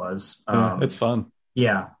that it was. It's fun.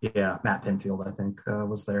 Yeah. Matt Pinfield, I think,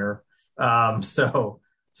 was there. So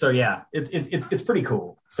yeah, it's pretty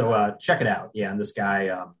cool. So check it out. Yeah, and this guy,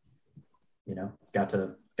 got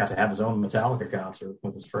to have his own Metallica concert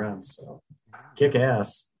with his friends. So kick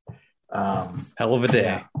ass. Hell of a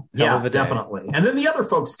day. Yeah, definitely. And then the other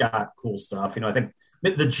folks got cool stuff. I think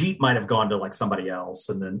the Jeep might have gone to like somebody else,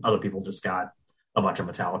 and then other people just got a bunch of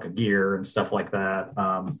Metallica gear and stuff like that.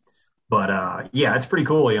 But yeah, it's pretty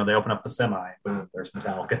cool. They open up the semi, boom, there's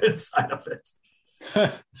Metallica inside of it.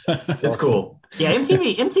 It's cool. Yeah,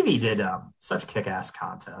 MTV did such kick-ass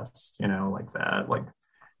contests, like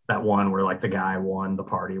that one where like the guy won the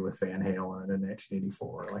party with Van Halen in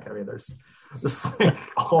 1984. Like, I mean, there's like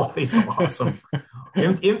all these awesome.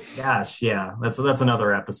 Gosh, yeah, that's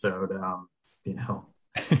another episode.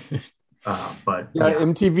 But yeah,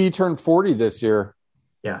 MTV turned 40 this year.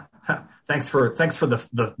 Yeah. Thanks for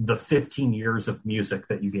the 15 years of music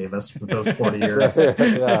that you gave us for those 40 years.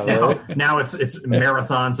 Now it's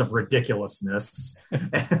marathons of ridiculousness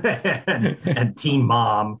and Teen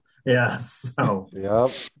Mom. Yes. So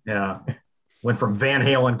yeah. Went from Van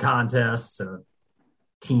Halen contests to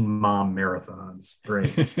Teen Mom marathons.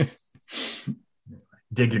 Great.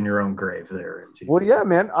 Dig in your own grave there. Well, yeah,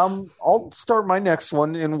 man. I'll start my next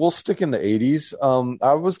one, and we'll stick in the 80s.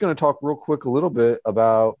 I was going to talk real quick a little bit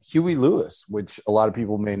about Huey Lewis, which a lot of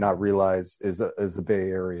people may not realize is a Bay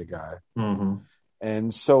Area guy. Mm-hmm.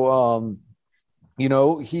 And so,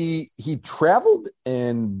 he traveled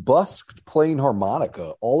and busked playing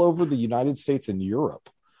harmonica all over the United States and Europe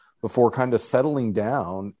before kind of settling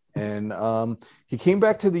down. And he came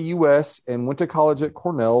back to the U.S. and went to college at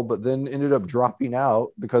Cornell, but then ended up dropping out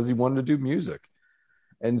because he wanted to do music.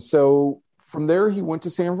 And so from there, he went to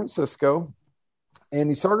San Francisco, and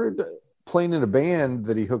he started playing in a band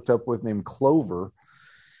that he hooked up with named Clover.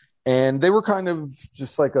 And they were kind of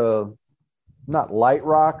just like not light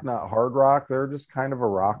rock, not hard rock. They're just kind of a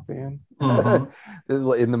rock band in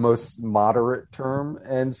the most moderate term.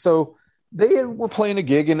 And so they were playing a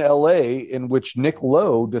gig in LA in which Nick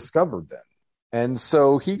Lowe discovered them. And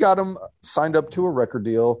so he got them signed up to a record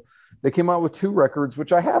deal. They came out with 2 records,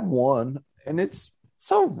 which I have one, and it's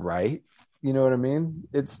all right. You know what I mean?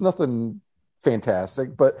 It's nothing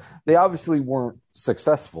fantastic, but they obviously weren't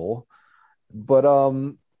successful. But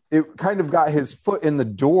it kind of got his foot in the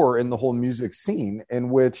door in the whole music scene, in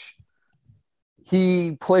which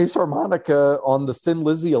he plays harmonica on the Thin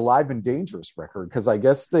Lizzy Alive and Dangerous record, because I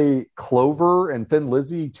guess Clover and Thin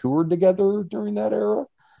Lizzy toured together during that era.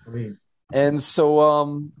 Great. And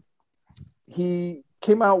so he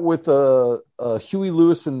came out with a Huey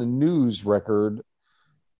Lewis and the News record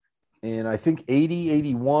in, I think, 80,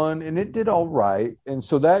 81, and it did all right. And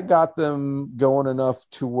so that got them going enough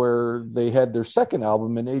to where they had their second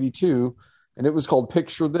album in 82, and it was called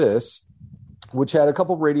Picture This, which had a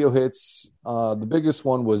couple radio hits. The biggest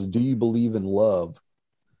one was Do You Believe in Love?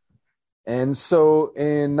 And so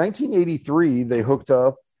in 1983, they hooked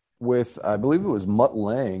up with, I believe it was Mutt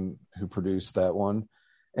Lange who produced that one.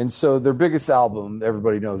 And so their biggest album,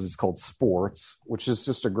 everybody knows, is called Sports, which is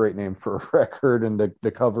just a great name for a record, and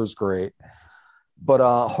the cover's great. But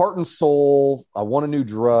Heart and Soul, I Want a New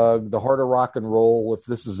Drug, The Heart of Rock and Roll, If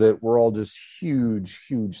This Is It, were all just huge,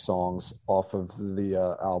 huge songs off of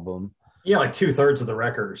the album. Yeah, like 2/3 of the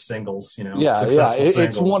record are singles, Yeah,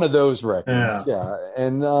 it's one of those records. Yeah.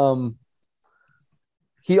 And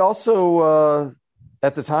he also,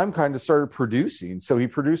 at the time, kind of started producing. So he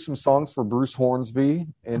produced some songs for Bruce Hornsby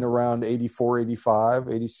in around 84, 85,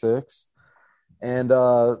 86. And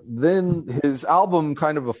then his album,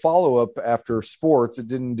 kind of a follow-up after Sports, it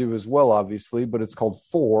didn't do as well, obviously, but it's called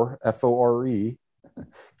Fore, F-O-R-E,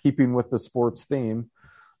 keeping with the sports theme.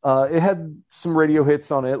 It had some radio hits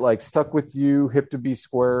on it, like Stuck With You, Hip to Be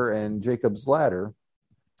Square, and Jacob's Ladder.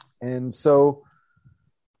 And so,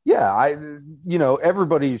 yeah,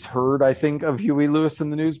 everybody's heard, I think, of Huey Lewis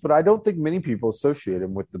and the News, but I don't think many people associate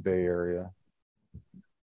him with the Bay Area.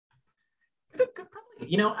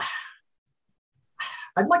 Probably,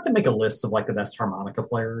 I'd like to make a list of like the best harmonica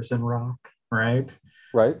players in rock, right?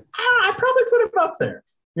 Right. I probably put him up there,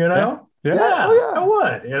 Yeah. I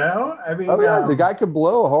would, I mean, the guy could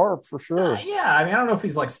blow a harp for sure. I mean, I don't know if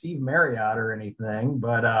he's like Steve Marriott or anything,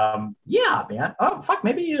 but yeah, man. Oh, fuck,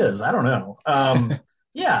 maybe he is. I don't know.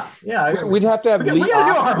 Yeah. We'd have to have Lee. We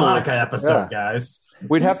gotta do a harmonica episode, guys.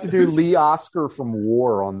 We'd have to do Lee Oscar from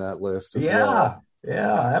War on that list as well.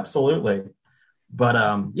 Yeah, absolutely. But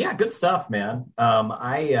yeah, good stuff, man.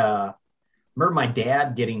 I remember my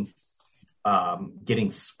dad getting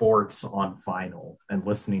Sports on vinyl and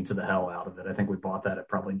listening to the hell out of it. I think we bought that at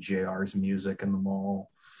probably JR's Music in the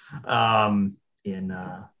mall.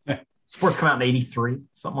 Sports come out in 83,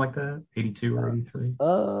 something like that. 82 or 83.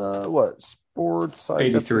 What Sports?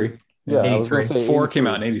 83. Yeah, 83. 4 came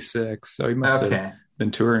out in 86, so he must have.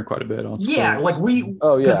 been touring quite a bit on sports. Yeah, like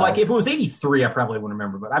because like if it was 83, I probably wouldn't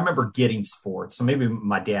remember, but I remember getting sports. So maybe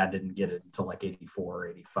my dad didn't get it until like 84 or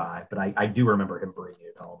 85, but I do remember him bringing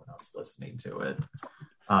it home and us listening to it.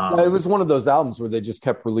 It was one of those albums where they just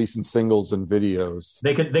kept releasing singles and videos.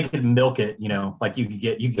 They could milk it, like you could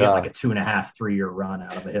get like a 2.5, 3 year run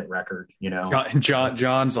out of a hit record,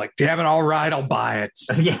 John's like, damn it, all right, I'll buy it.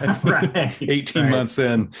 Yeah, right. 18 months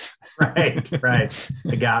in. Right.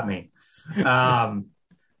 It got me.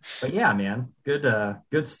 But yeah, man,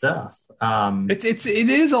 good stuff.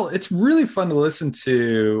 It's really fun to listen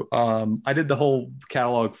to. I did the whole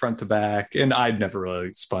catalog front to back, and I'd never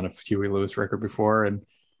really spun a Huey Lewis record before, and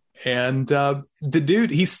the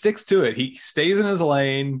dude, he sticks to it. He stays in his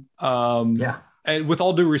lane. And with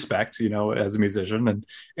all due respect, as a musician,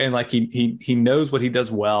 and like he knows what he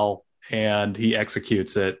does well, and he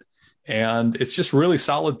executes it, and it's just really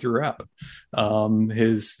solid throughout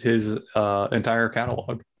his entire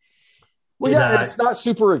catalog. Well, yeah, it's not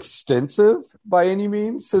super extensive by any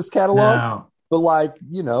means, his catalog, but like,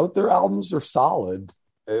 their albums are solid,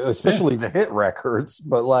 especially the hit records,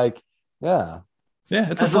 but like, yeah,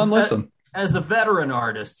 it's a fun listen. As a veteran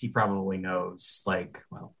artist, he probably knows, like,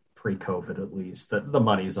 well, pre-COVID at least, that the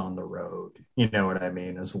money's on the road. You know what I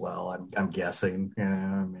mean? As well, I'm guessing.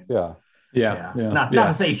 Yeah. Not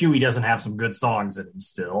to say Huey doesn't have some good songs in him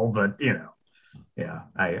still, but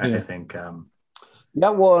I think.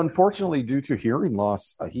 Yeah, well, unfortunately, due to hearing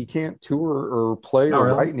loss, he can't tour or play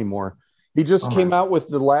or write anymore. He just came out with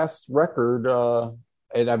the last record,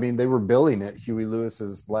 and I mean, they were billing it Huey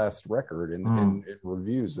Lewis's last record in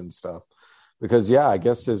reviews and stuff, because I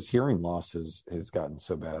guess his hearing loss has gotten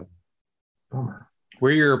so bad. Bummer.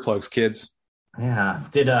 Wear your earplugs, kids. Yeah.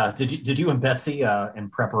 Did you and Betsy in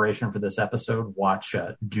preparation for this episode watch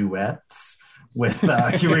duets with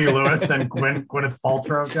Huey Lewis and Gwyneth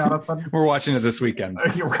Paltrow, Jonathan? We're watching it this weekend.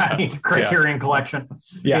 You're right. Criterion Collection.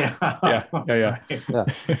 Yeah. I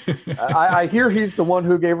hear he's the one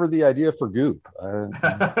who gave her the idea for Goop. Right.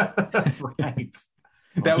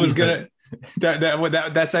 That was gonna.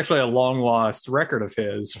 That's actually a long lost record of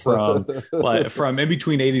his from in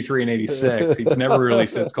between 83 and 86. He's never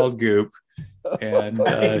released it. It's called Goop.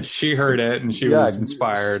 And she heard it and she was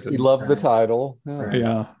inspired. He loved the title.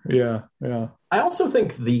 Yeah. I also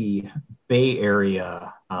think the Bay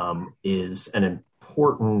Area is an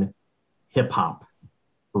important hip hop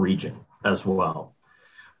region as well.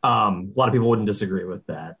 A lot of people wouldn't disagree with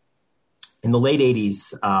that. In the late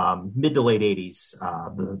 80s, mid to late 80s,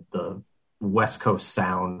 the West Coast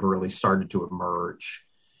sound really started to emerge.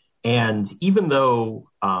 And even though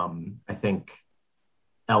I think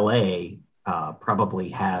LA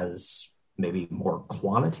probably has maybe more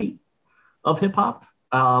quantity of hip hop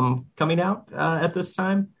coming out at this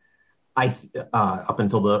time, up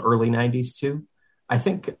until the early 90s too, I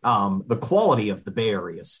think the quality of the Bay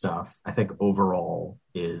Area stuff, I think overall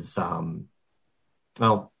is,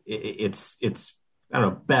 it's I don't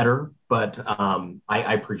know, better, but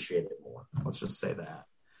I appreciate it more. Let's just say that.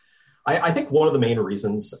 I think one of the main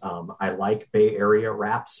reasons I like Bay Area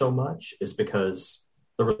rap so much is because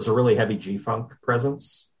there was a really heavy G-Funk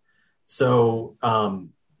presence. So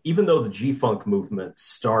even though the G-Funk movement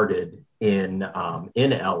started in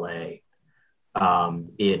LA,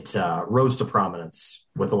 it rose to prominence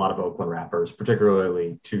with a lot of Oakland rappers,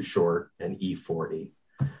 particularly Too Short and E40.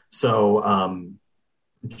 So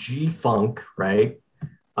G-Funk, right?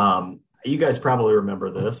 You guys probably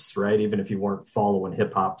remember this, right? Even if you weren't following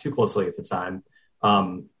hip hop too closely at the time.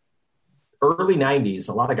 Early 90s,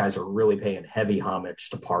 a lot of guys are really paying heavy homage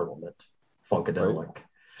to Parliament, Funkadelic. Right.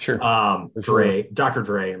 Sure. Dr.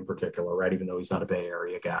 Dre in particular, right? Even though he's not a Bay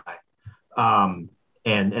Area guy.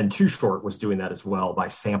 And Too Short was doing that as well by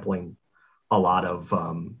sampling a lot of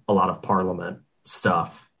Parliament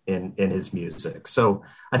stuff in his music. So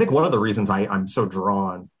I think one of the reasons I'm so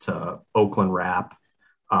drawn to Oakland rap,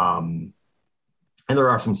 and there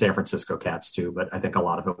are some San Francisco cats too, but I think a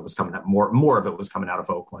lot of it was coming out, more of it was coming out of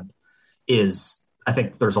Oakland, is I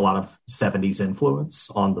think there's a lot of 70s influence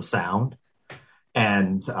on the sound.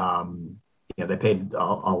 And they paid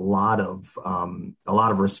a lot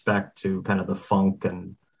of respect to kind of the funk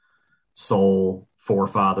and soul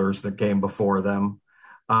forefathers that came before them.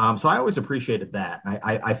 So I always appreciated that.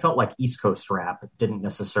 I felt like East Coast rap didn't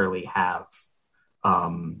necessarily have,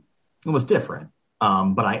 it was different.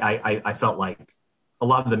 But I felt like a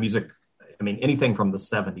lot of the music, I mean, anything from the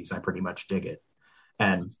 70s, I pretty much dig it.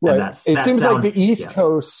 And it seems like the East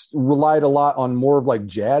Coast relied a lot on more of like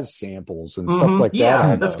jazz samples and stuff like that.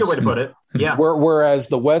 Yeah, that's a good way to put it. Yeah. Whereas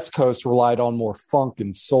the West Coast relied on more funk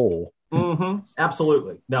and soul. Mm-hmm.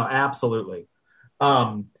 Absolutely. No, absolutely.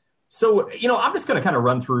 So, I'm just going to kind of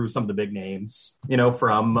run through some of the big names,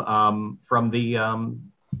 from the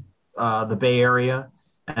Bay Area,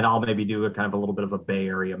 and I'll maybe do a kind of a little bit of a Bay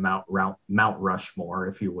Area Mount Rushmore,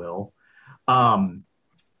 if you will. I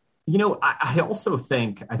also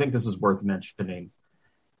think this is worth mentioning.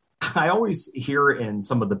 I always hear in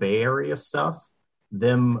some of the Bay Area stuff,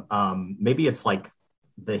 them, maybe it's like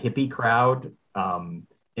the hippie crowd,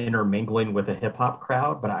 intermingling with a hip hop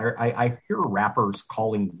crowd, but I hear rappers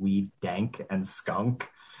calling weed dank and skunk,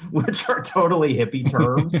 which are totally hippie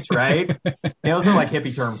terms, right? Those are like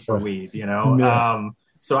hippie terms for weed, Yeah.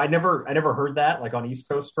 So I never heard that like on East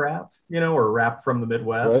Coast rap, or rap from the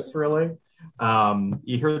Midwest, really.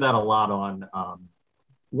 You hear that a lot on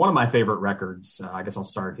one of my favorite records. I guess I'll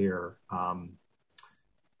start here.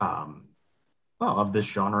 Of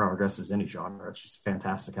this genre, or I guess is any genre. It's just a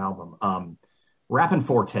fantastic album. Rappin'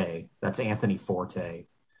 Forte, that's Anthony Forte.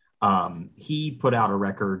 He put out a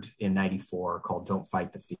record in 94 called Don't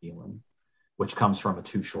Fight the Feeling, which comes from a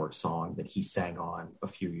Too Short song that he sang on a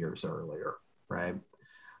few years earlier, right?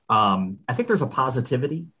 I think there's a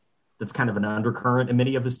positivity that's kind of an undercurrent in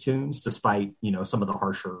many of his tunes, despite, some of the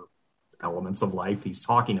harsher elements of life he's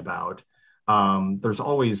talking about. There's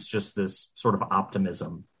always just this sort of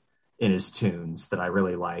optimism in his tunes that I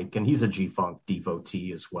really like. And he's a G-Funk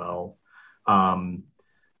devotee as well. You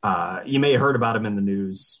may have heard about him in the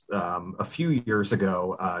news a few years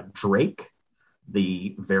ago. Drake,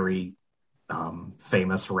 the very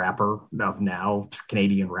famous rapper of now,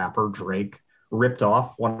 Canadian rapper Drake, ripped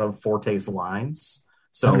off one of Forte's lines.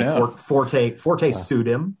 So Forte sued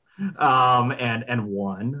him and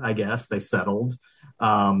won. I guess they settled.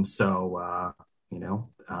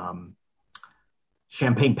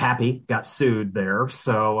 Champagne Pappy got sued there.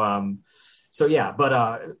 So yeah,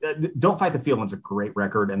 but Don't Fight the Feeling's a great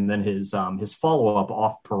record, and then his follow-up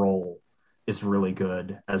Off Parole is really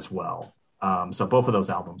good as well. So both of those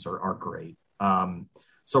albums are great. So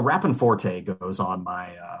Rappin' Forte goes on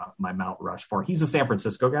my Mount Rushmore. He's a San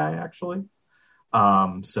Francisco guy, actually.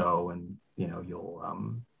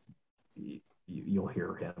 You'll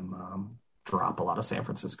hear him drop a lot of San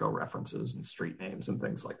Francisco references and street names and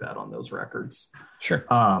things like that on those records. Sure.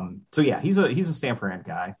 So yeah, he's a San Fran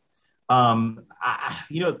guy. Probably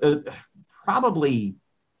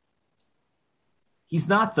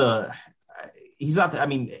I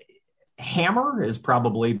mean, Hammer is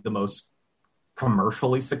probably the most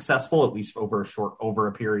commercially successful, at least over a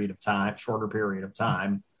shorter period of time,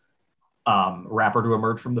 rapper to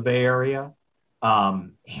emerge from the Bay Area.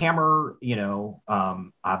 Hammer,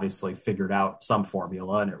 obviously figured out some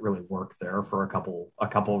formula, and it really worked there for a couple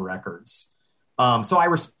records. So I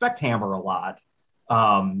respect Hammer a lot.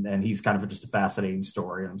 And he's kind of just a fascinating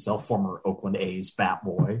story himself, former Oakland A's bat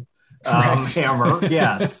boy. Hammer,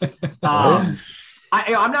 yes. I'm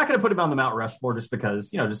not going to put him on the Mount Rushmore just because,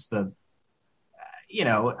 just the,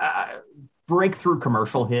 breakthrough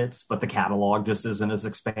commercial hits, but the catalog just isn't as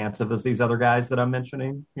expansive as these other guys that I'm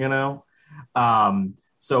mentioning,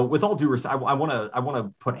 So with all due respect, I want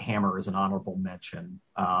to put Hammer as an honorable mention.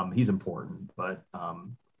 He's important, but I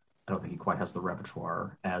don't think he quite has the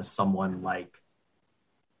repertoire as someone like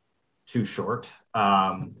Too Short.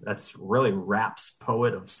 That's really rap's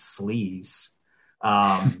poet of sleaze.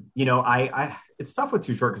 It's tough with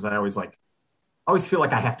Too Short because I always feel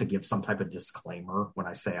like I have to give some type of disclaimer when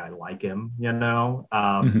I say I like him,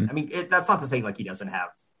 I mean, that's not to say like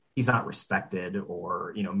he's not respected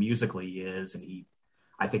or, musically he is. And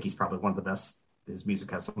I think he's probably one of the best. His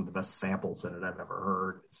music has some of the best samples in it I've ever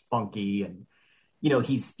heard. It's funky and,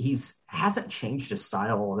 he's hasn't changed his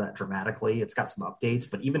style all that dramatically. It's got some updates,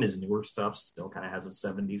 but even his newer stuff still kind of has a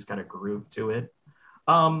 70s kind of groove to it.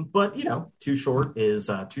 But Too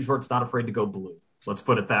Short's not afraid to go blue. Let's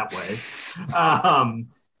put it that way.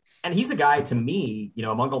 And he's a guy to me,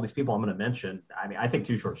 among all these people I'm going to mention, I mean, I think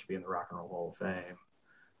Too Short should be in the Rock and Roll Hall of Fame.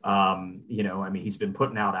 He's been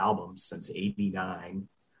putting out albums since 89.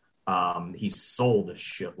 He's sold a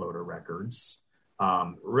shitload of records.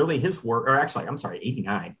 Really his work, or actually, I'm sorry,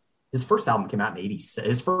 89. His first album came out in 87.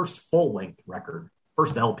 His first full-length record,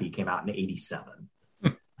 first LP came out in 87.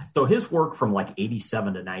 So his work from like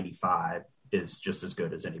 87 to 95 is just as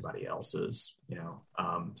good as anybody else's,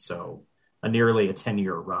 so nearly a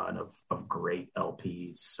 10-year run of great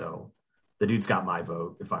LPs. So the dude's got my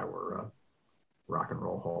vote if I were a Rock and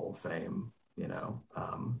Roll Hall of Fame,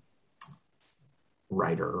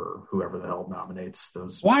 writer or whoever the hell nominates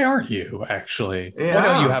those. Why aren't you actually? Yeah. Why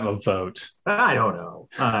don't you have a vote? I don't know.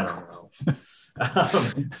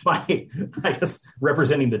 I guess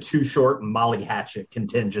representing the Too Short and Molly Hatchet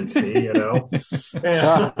contingency,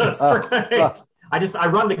 Yeah, that's right. I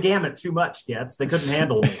run the gamut too much, Gets. They couldn't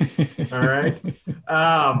handle me. All right.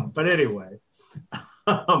 But anyway.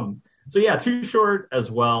 So yeah, Too Short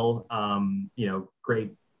as well.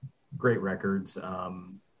 Great records.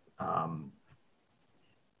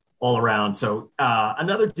 All around. So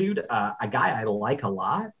another dude, a guy I like a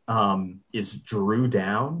lot, is Drew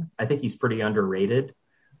Down. I think he's pretty underrated.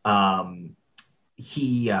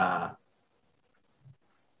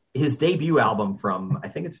 His debut album from, I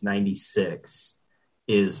think it's 96,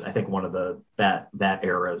 is I think one of that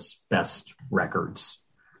era's best records.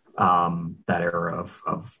 That era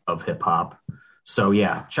of hip hop. So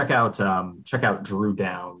yeah, check out Drew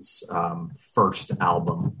Down's first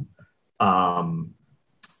album.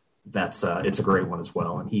 It's a great one as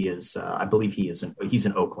well, and he is I believe he's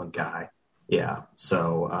an Oakland guy. Yeah,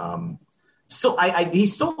 so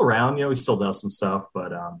he's still around, he still does some stuff,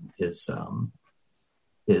 but his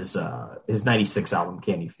 96 album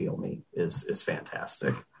Can You Feel Me is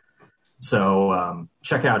fantastic. So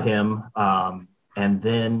check out him, and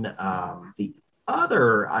then the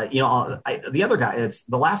other guy, it's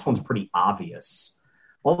the last one's pretty obvious.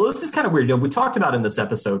 Although this is kind of weird. We talked about in this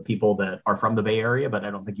episode people that are from the Bay Area, but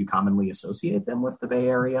I don't think you commonly associate them with the Bay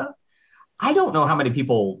Area. I don't know how many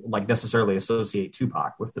people necessarily associate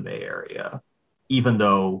Tupac with the Bay Area, even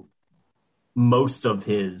though most of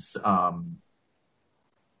his,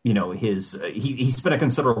 he spent a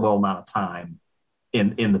considerable amount of time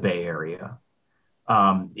in the Bay Area.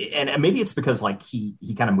 And maybe it's because he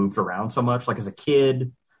kind of moved around so much, as a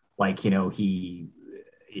kid, he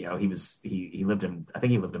lived in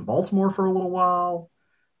Baltimore for a little while,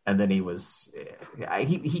 and then he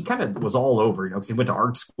kind of was all over, because he went to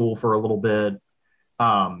art school for a little bit,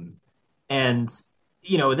 and then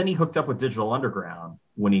he hooked up with Digital Underground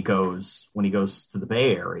when he goes to the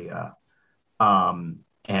Bay Area,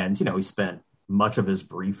 and he spent much of his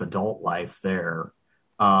brief adult life there.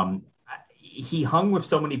 He hung with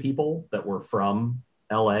so many people that were from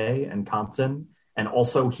LA and Compton, and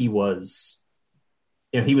also he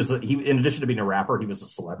in addition to being a rapper, he was a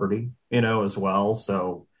celebrity, as well.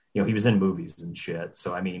 So, he was in movies and shit.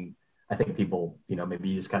 So, I mean, I think people, maybe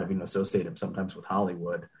you just kind of associate him sometimes with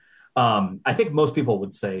Hollywood. I think most people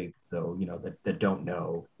would say, though, that don't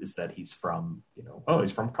know, is that he's from,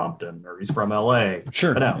 he's from Compton or he's from LA.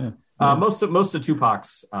 Sure. But no, yeah. Most of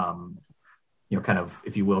Tupac's, kind of,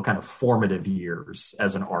 if you will, kind of formative years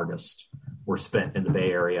as an artist were spent in the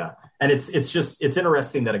Bay Area. And it's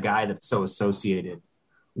interesting that a guy that's so associated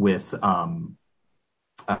with I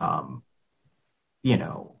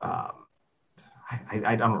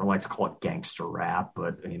don't really like to call it gangster rap,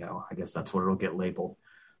 but I guess that's what it'll get labeled,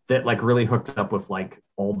 that really hooked up with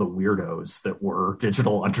all the weirdos that were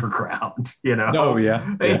Digital Underground. Oh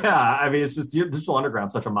yeah. I mean, it's just Digital Underground,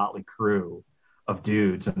 such a motley crew of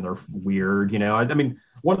dudes, and they're weird. I mean,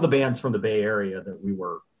 one of the bands from the Bay Area that we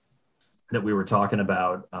were talking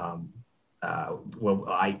about,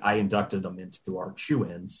 I inducted them into our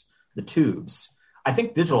chew-ins, the Tubes. I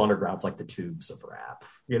think Digital Underground's like the Tubes of rap.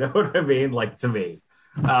 You know what I mean? To me.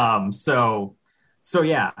 So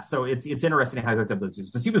it's interesting how he hooked up those Tubes,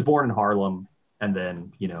 because he was born in Harlem and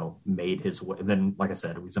then, made his way. Then, like I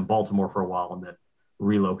said, he was in Baltimore for a while and then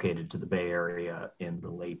relocated to the Bay Area in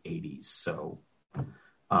the late 80s. So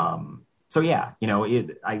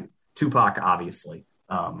Tupac obviously,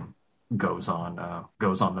 goes on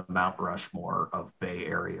the Mount Rushmore of Bay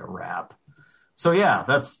Area rap. So yeah,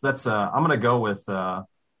 that's I'm gonna go with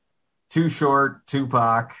Too Short,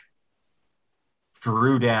 Tupac,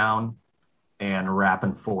 Drew Down, and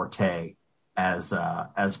Rappin' Forte as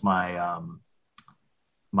my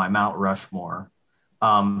my Mount Rushmore.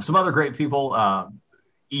 Some other great people,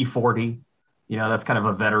 E40, that's kind of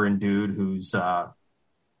a veteran dude who's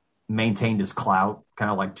maintained his clout, kind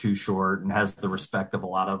of like Too Short, and has the respect of a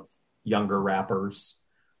lot of younger rappers.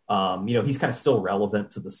 He's kind of still relevant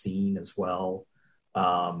to the scene as well.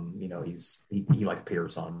 He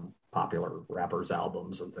appears on popular rappers'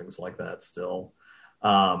 albums and things like that still. He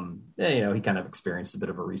kind of experienced a bit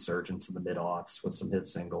of a resurgence in the mid-aughts with some hit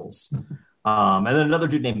singles. And then another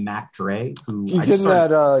dude named Mac Dre, who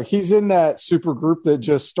he's in that super group that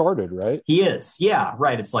just started, right? He is, yeah,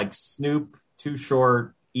 right. It's like Snoop, Too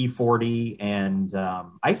Short, E40, and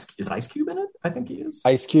is Ice Cube in it? I think he is.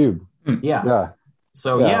 Ice Cube. Yeah.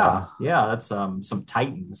 So yeah, that's some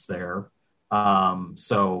titans there.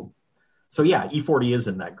 So yeah, E40 is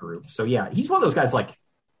in that group. So yeah, he's one of those guys,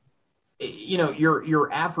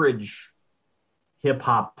 your average hip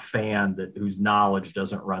hop fan whose knowledge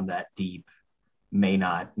doesn't run that deep may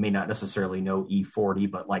not necessarily know E40,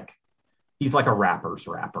 but he's like a rapper's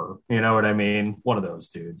rapper. You know what I mean? One of those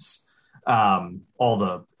dudes. All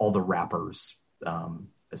the rappers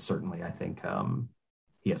certainly, I think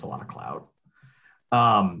he has a lot of clout.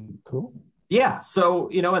 Cool. Yeah. So,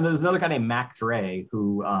 and there's another guy named Mac Dre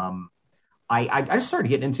who I just started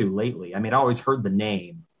getting into lately. I mean, I always heard the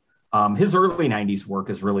name. His early 90s work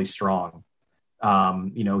is really strong.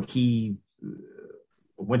 He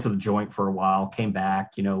went to the joint for a while, came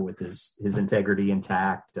back, with his integrity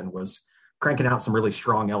intact, and was cranking out some really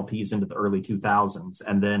strong LPs into the early 2000s.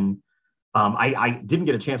 And then I didn't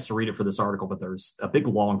get a chance to read it for this article, but there's a big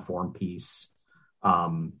long form piece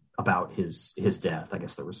about his death. I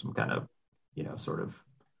guess there was some kind of, sort of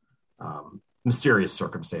mysterious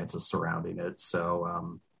circumstances surrounding it.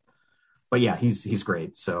 So, but yeah, he's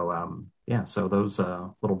great. So, so those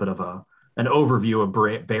a little bit of an overview of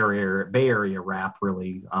Bay Area rap,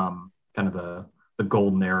 really kind of the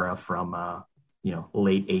golden era from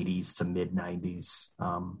late 80s to mid 90s.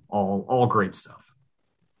 All great stuff.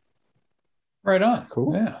 Right on.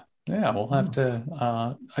 Cool. Yeah. We'll have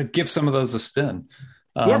to give some of those a spin.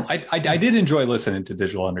 Yes. I did enjoy listening to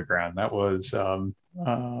Digital Underground. That was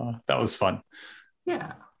fun.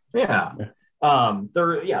 Yeah. They're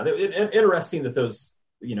interesting that those,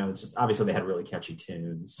 it's just obviously they had really catchy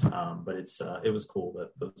tunes, but it was cool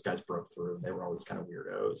that those guys broke through. They were always kind of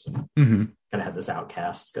weirdos and kind of had this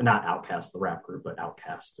not Outcast the rap group, but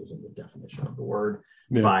Outcast is in the definition of the word,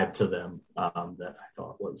 vibe to them that I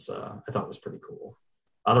thought was pretty cool.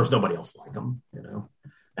 There's nobody else like them,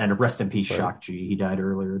 And rest in peace, Shock G. He died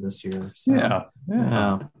earlier this year. So,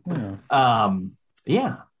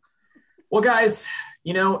 yeah. Well, guys,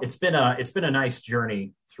 it's been a nice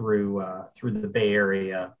journey through the Bay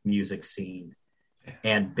Area music scene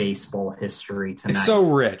and baseball history tonight. It's so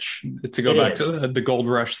rich. To go back to the Gold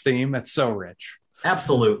Rush theme, it's so rich.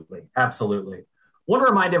 Absolutely. Want to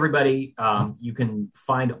remind everybody, you can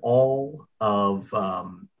find all of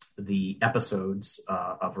the episodes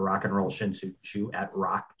of Rock and Roll Shinsu at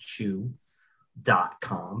rockchew.com.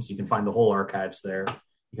 So you can find the whole archives there.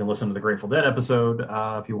 You can listen to the Grateful Dead episode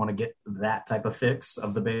if you want to get that type of fix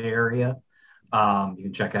of the Bay Area. You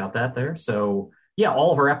can check out that there. So yeah,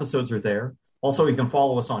 all of our episodes are there. Also, you can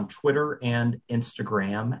follow us on Twitter and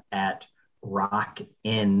Instagram at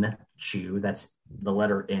RockNChew. That's the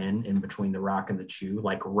letter N in between the rock and the chew,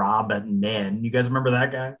 like Rob Nen. You guys remember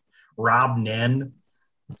that guy? Rob Nen.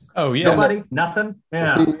 Oh yeah. Nobody? Nothing?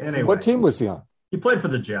 Yeah. Anyway. What team was he on? He played for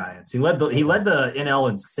the Giants. He led the NL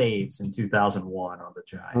in saves in 2001 on the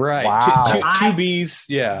Giants. Right. Wow. Two Bs.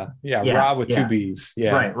 Yeah. Rob with two Bs.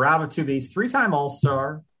 Yeah. Right. Rob with two Bs. 3-time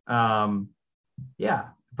All-Star.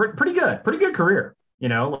 Pretty good career. He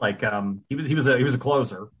was a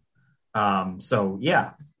closer. So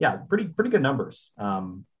yeah, pretty good numbers.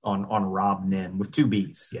 On Rob Nin with two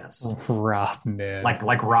B's. Yes. Rob Nin.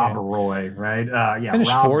 Like Rob Roy, right?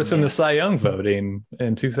 Finished Rob fourth Nin. in the Cy Young voting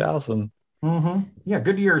in 2000. Mm-hmm. Yeah,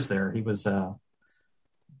 good years there. He was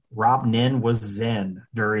Rob Nin was zen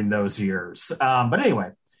during those years. But anyway,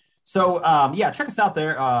 so check us out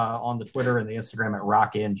there on the Twitter and the Instagram at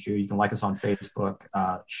RockNChew. You can like us on Facebook,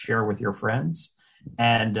 share with your friends,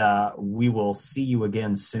 and we will see you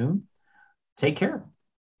again soon. Take care.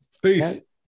 Peace.